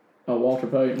 Oh, Walter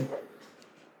Payton.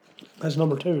 That's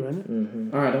number 2, isn't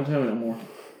it? All right, don't tell me no more.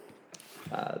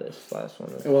 This last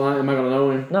one. Well, am I gonna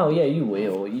know him? No, yeah, you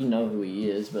will. You know who he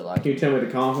is, but like. Can you tell me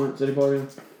the conference that he played in?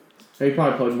 He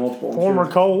probably played multiple. I'm Former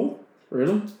sure. Colt.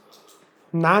 Really?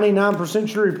 99%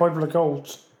 sure he played for the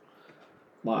Colts.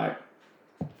 Like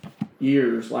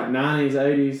years, like 90s,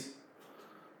 80s.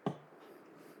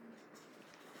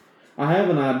 I have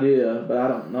an idea, but I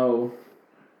don't know.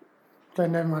 Okay,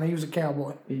 never mind. He was a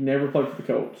Cowboy. He never played for the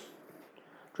Colts.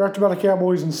 Drafted by the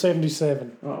Cowboys in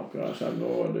 77. Oh gosh, I have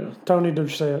no idea. Tony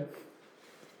Dorsett.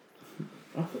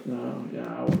 No,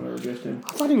 yeah, I would have never guessed him.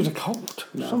 I thought he was a Colt.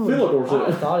 No, Somebody- Philip I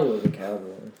Dorsett. thought he was a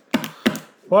Cowboy.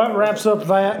 Well, that wraps up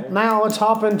that. Now let's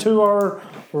hop into our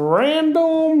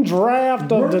random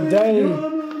draft of the day.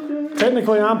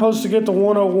 Technically, I'm supposed to get the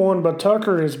 101, but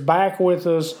Tucker is back with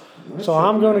us. So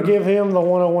I'm going to give him the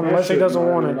 101 unless he doesn't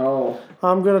want it.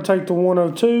 I'm going to take the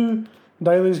 102.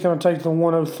 Dailey's going to take the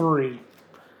 103.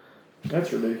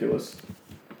 That's ridiculous.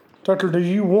 Tucker, do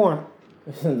you want?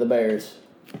 The Bears.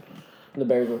 The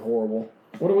Bears are horrible.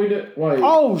 What do we do? Wait.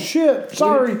 Oh, shit.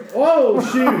 Sorry. Oh,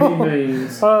 shoot, he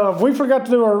means. We forgot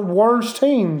to do our worst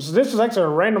teams. This is actually a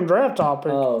random draft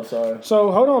topic. Oh, sorry. So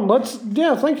hold on.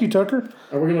 Thank you, Tucker.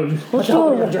 Are we going to Let's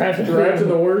do draft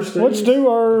the worst teams? Let's do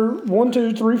our 1,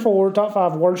 2, 3, 4 top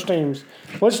 5 worst teams.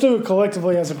 Let's do it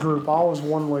collectively as a group, all as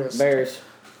one list. Bears.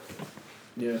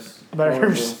 Yes.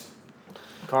 Bears.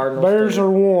 Cardinals. Bears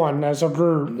are 1 as a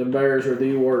group. The Bears are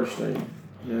the worst team.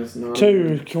 That's not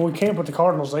 2. We can't put the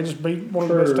Cardinals. They just beat one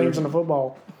of the best teams in the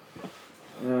football.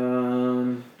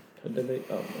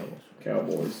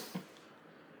 Cowboys.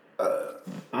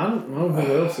 I don't know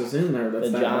who else is in there.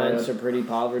 That's The Giants are pretty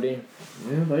poverty.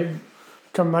 Yeah, they.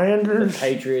 Commanders. The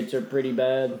Patriots are pretty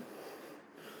bad.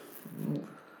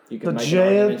 You can The make Jets.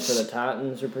 arguments for the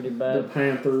Titans are pretty The bad.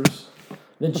 Panthers.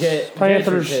 The Jets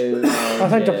Panthers. are 2. No, I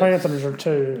think the Jets. Panthers are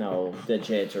 2. No, the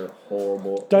Jets are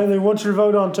horrible. Dailey, what's your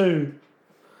vote on 2?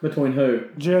 Between who?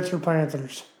 Jets or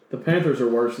Panthers? The Panthers are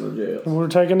worse than the Jets. We're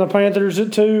taking the Panthers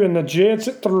at 2 and the Jets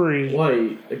at 3.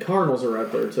 Wait, the Cardinals are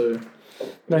right there too.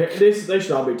 The They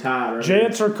should all be tied. Right?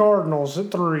 Jets or Cardinals at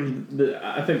 3.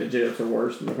 I think the Jets are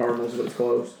worse than the Cardinals, but it's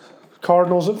close.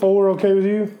 Cardinals at 4, okay with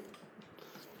you?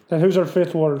 And who's our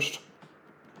 5th worst?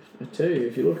 I tell you,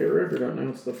 if you look at record right now,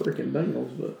 it's the freaking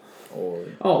Bengals.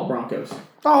 But Broncos.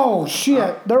 Oh,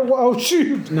 shit.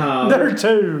 Shoot. No, They're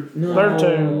 2. no, They're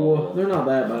 2. They're not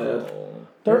that bad.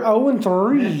 They're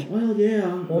 0-3. Well,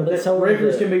 yeah. Well, but so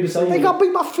records the- can be decided. They got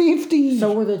beat by 50.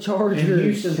 So were the And Chargers.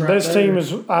 Houston's right This there. team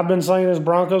is, I've been saying, is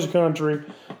Broncos country.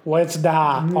 Let's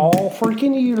die. All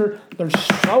freaking year. They're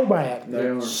so bad. They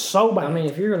are. So bad. I mean,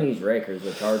 if you're going to use records,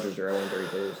 the Chargers are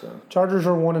 0-3 too. So, Chargers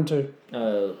are 1 and 2.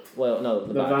 well, no,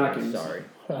 the Vikings. Vikings. Sorry.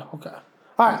 Yeah, okay.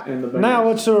 All right. And the Now Bengals.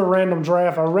 let's do a random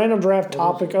draft. Our random draft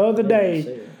topic of the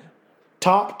day.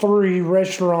 Top 3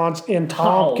 restaurants in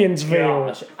Tompkinsville. Oh,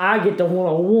 gosh. I get the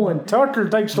 101. Tucker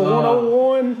takes the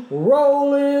 101.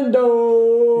 Rolling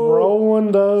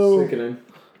Dough. Sickening.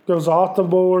 Goes off the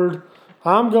board.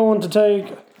 I'm going to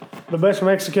take the best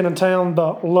Mexican in town, the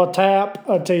La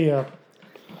Tapatia.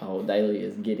 Oh, Dailey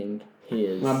is getting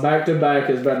his. My back-to-back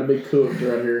is about to be cooked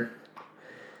right here.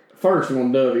 First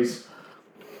one, Dovey's.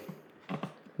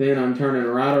 Then I'm turning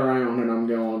right around and I'm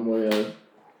going with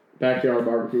Backyard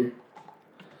Barbecue.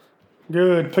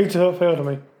 Good. Pizza Hut fell to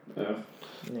me. Yeah.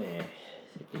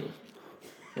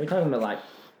 We're talking about like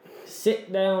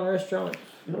sit-down restaurants.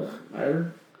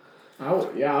 Matter. I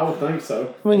would think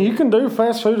so. I mean, you can do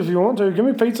fast food if you want to. Give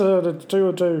me Pizza Hut at the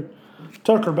 202.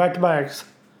 Tucker, back to backs.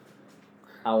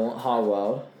 I want Hog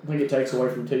Wild. I think it takes away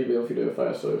from T-bill if you do a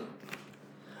fast food.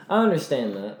 I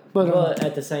understand that. But, But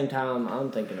at the same time,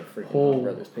 I'm thinking of freaking Oh. Hog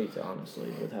Brothers Pizza, honestly,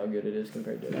 with how good it is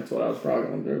compared to That's what I was probably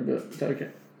going to do, but take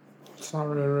it. It's not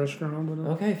really a restaurant,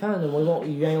 but Okay, fine. Then we won't.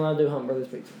 You ain't allowed to do Hunt Brothers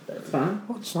Pizza. It's fine.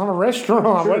 it's not a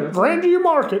restaurant. Sure, Let that's brand your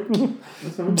market.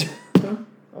 That's fine. That's fine.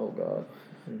 Oh God.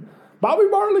 Bobby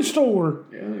Barley store.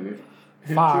 Yeah, maybe.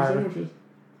 Fire. Sandwiches.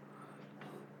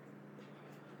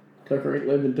 Tucker ain't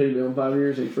lived in T-bill in 5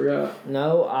 years. He forgot.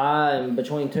 No, I'm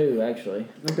between 2 actually.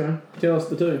 Okay. Tell us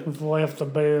the two. We've left the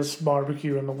best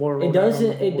barbecue in the world. It doesn't.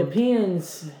 out on the It board.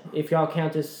 depends if y'all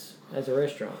count this as a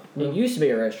restaurant. It used to be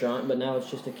a restaurant, but now it's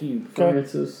just a cube. Okay.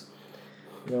 Francis.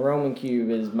 The Roman cube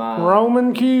is my.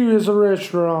 Roman Q is a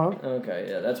restaurant. Okay,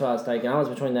 yeah, that's what I was taking. I was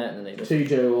between that and the Needles.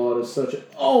 TJ Watt is such a.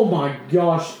 Oh my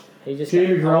gosh. He just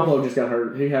Jimmy got, Garoppolo just got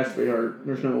hurt. He has to be hurt.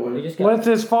 There's no He way. just got. Let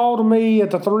this fall to me at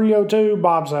the 302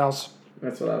 Bob's house.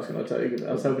 That's what I was going to take.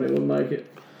 I was hoping it would make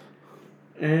it.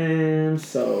 And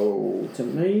so, to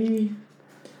me,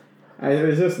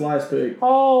 is this last pick?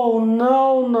 Oh,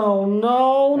 no. Ain't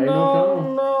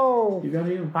no You got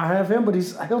him. I have him, but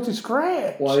he's a healthy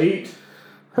scratch. Wait.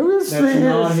 Who is That's this?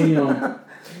 not him.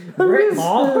 Who Brett is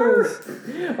Maher? this?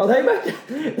 Are they about to?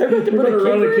 They're about to We're put going to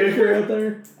run a a kicker out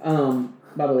there.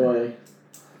 By the way,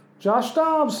 Josh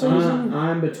Dobbs season.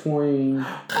 I'm between.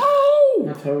 Oh!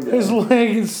 I told you. His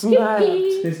leg is snapped.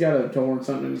 He's got a torn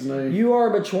something in his knee. You are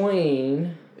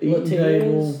between Eating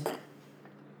table. Latinos.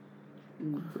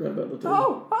 Forgot about the two.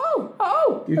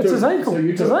 Oh! You That's took, his ankle. So you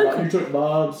It's his took, ankle. you took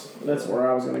Bob's. That's where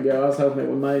I was going to go. I was hoping it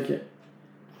would make it.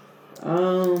 I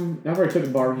already took a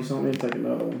barbecue, so I'm going to take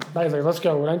another one. Bailey, let's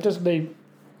go. It ain't this deep.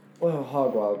 Well,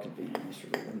 Hog Wild could be used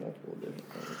for multiple different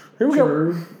things. Here we go.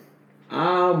 True.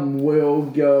 I will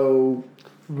go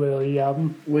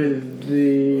William. with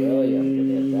the William could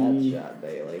hit that shot,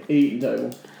 Dailey. eating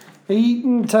table.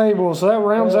 Eating table. So that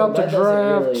rounds out the that doesn't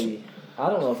draft. Really, I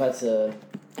don't know if that's a.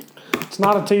 It's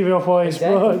not a TVL place,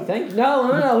 Exactly. but Thank you.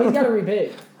 No. He's got to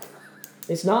repick.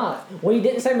 It's not. When he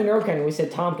didn't say Monroe County, we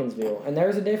said Tompkinsville, and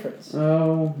there's a difference.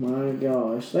 Oh my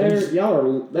gosh, that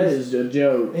is a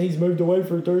joke. He's moved away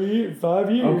for 5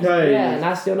 years. Okay. Yeah, and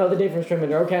I still know the difference between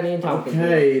Monroe County and Tompkinsville.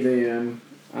 Okay then,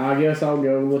 I guess I'll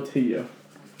go Latia.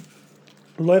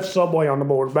 left Subway on the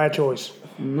board. Bad choice.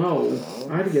 No,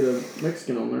 I had to get a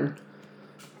Mexican on there.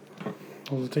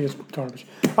 Latia's garbage.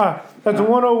 All right, at the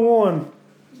 101,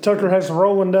 Tucker has the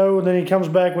rolling dough. Then he comes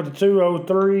back with the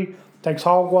 203, takes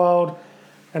Hog Wild.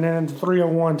 And then the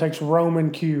 301 takes Roman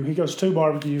Q. He goes 2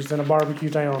 barbecues, then a barbecue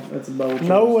town. That's a bold choice.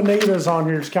 No Anita's on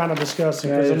here. It's kind of disgusting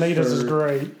because That is Anita's is true.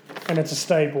 great. And it's a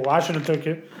staple. I should have took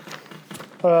it.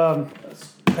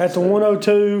 At the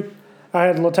 102, I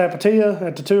had La Tapatia.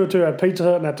 At the 202, I had Pizza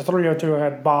Hut. And at the 302, I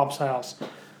had Bob's House.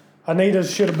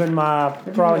 Anita's should have been my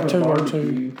probably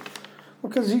 202.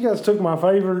 Because you guys took my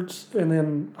favorites, and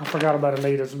then I forgot about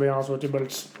Anita's, to be honest with you, but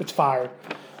it's fire.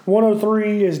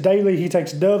 103 is Dailey. He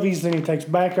takes Dovey's, then he takes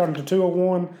Backyard to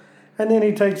 201, and then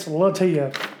he takes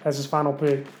Latia as his final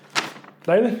pick.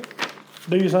 Dailey,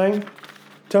 do your thing.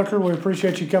 Tucker, we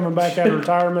appreciate you coming back out of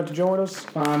retirement to join us.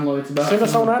 Finally, it's about Send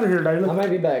us on out of here, I Dailey. may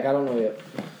be back. I don't know yet.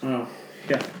 Oh,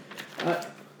 yeah. I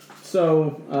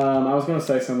was going to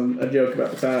say a joke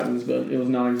about the Titans, but it was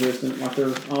non-existent, like their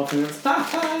offense.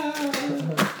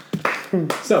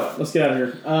 So, let's get out of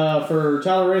here. For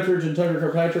Tyler Etheridge and Tucker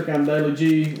Kirkpatrick, I'm Daily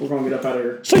G. We're going to get up out of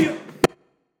here. See ya.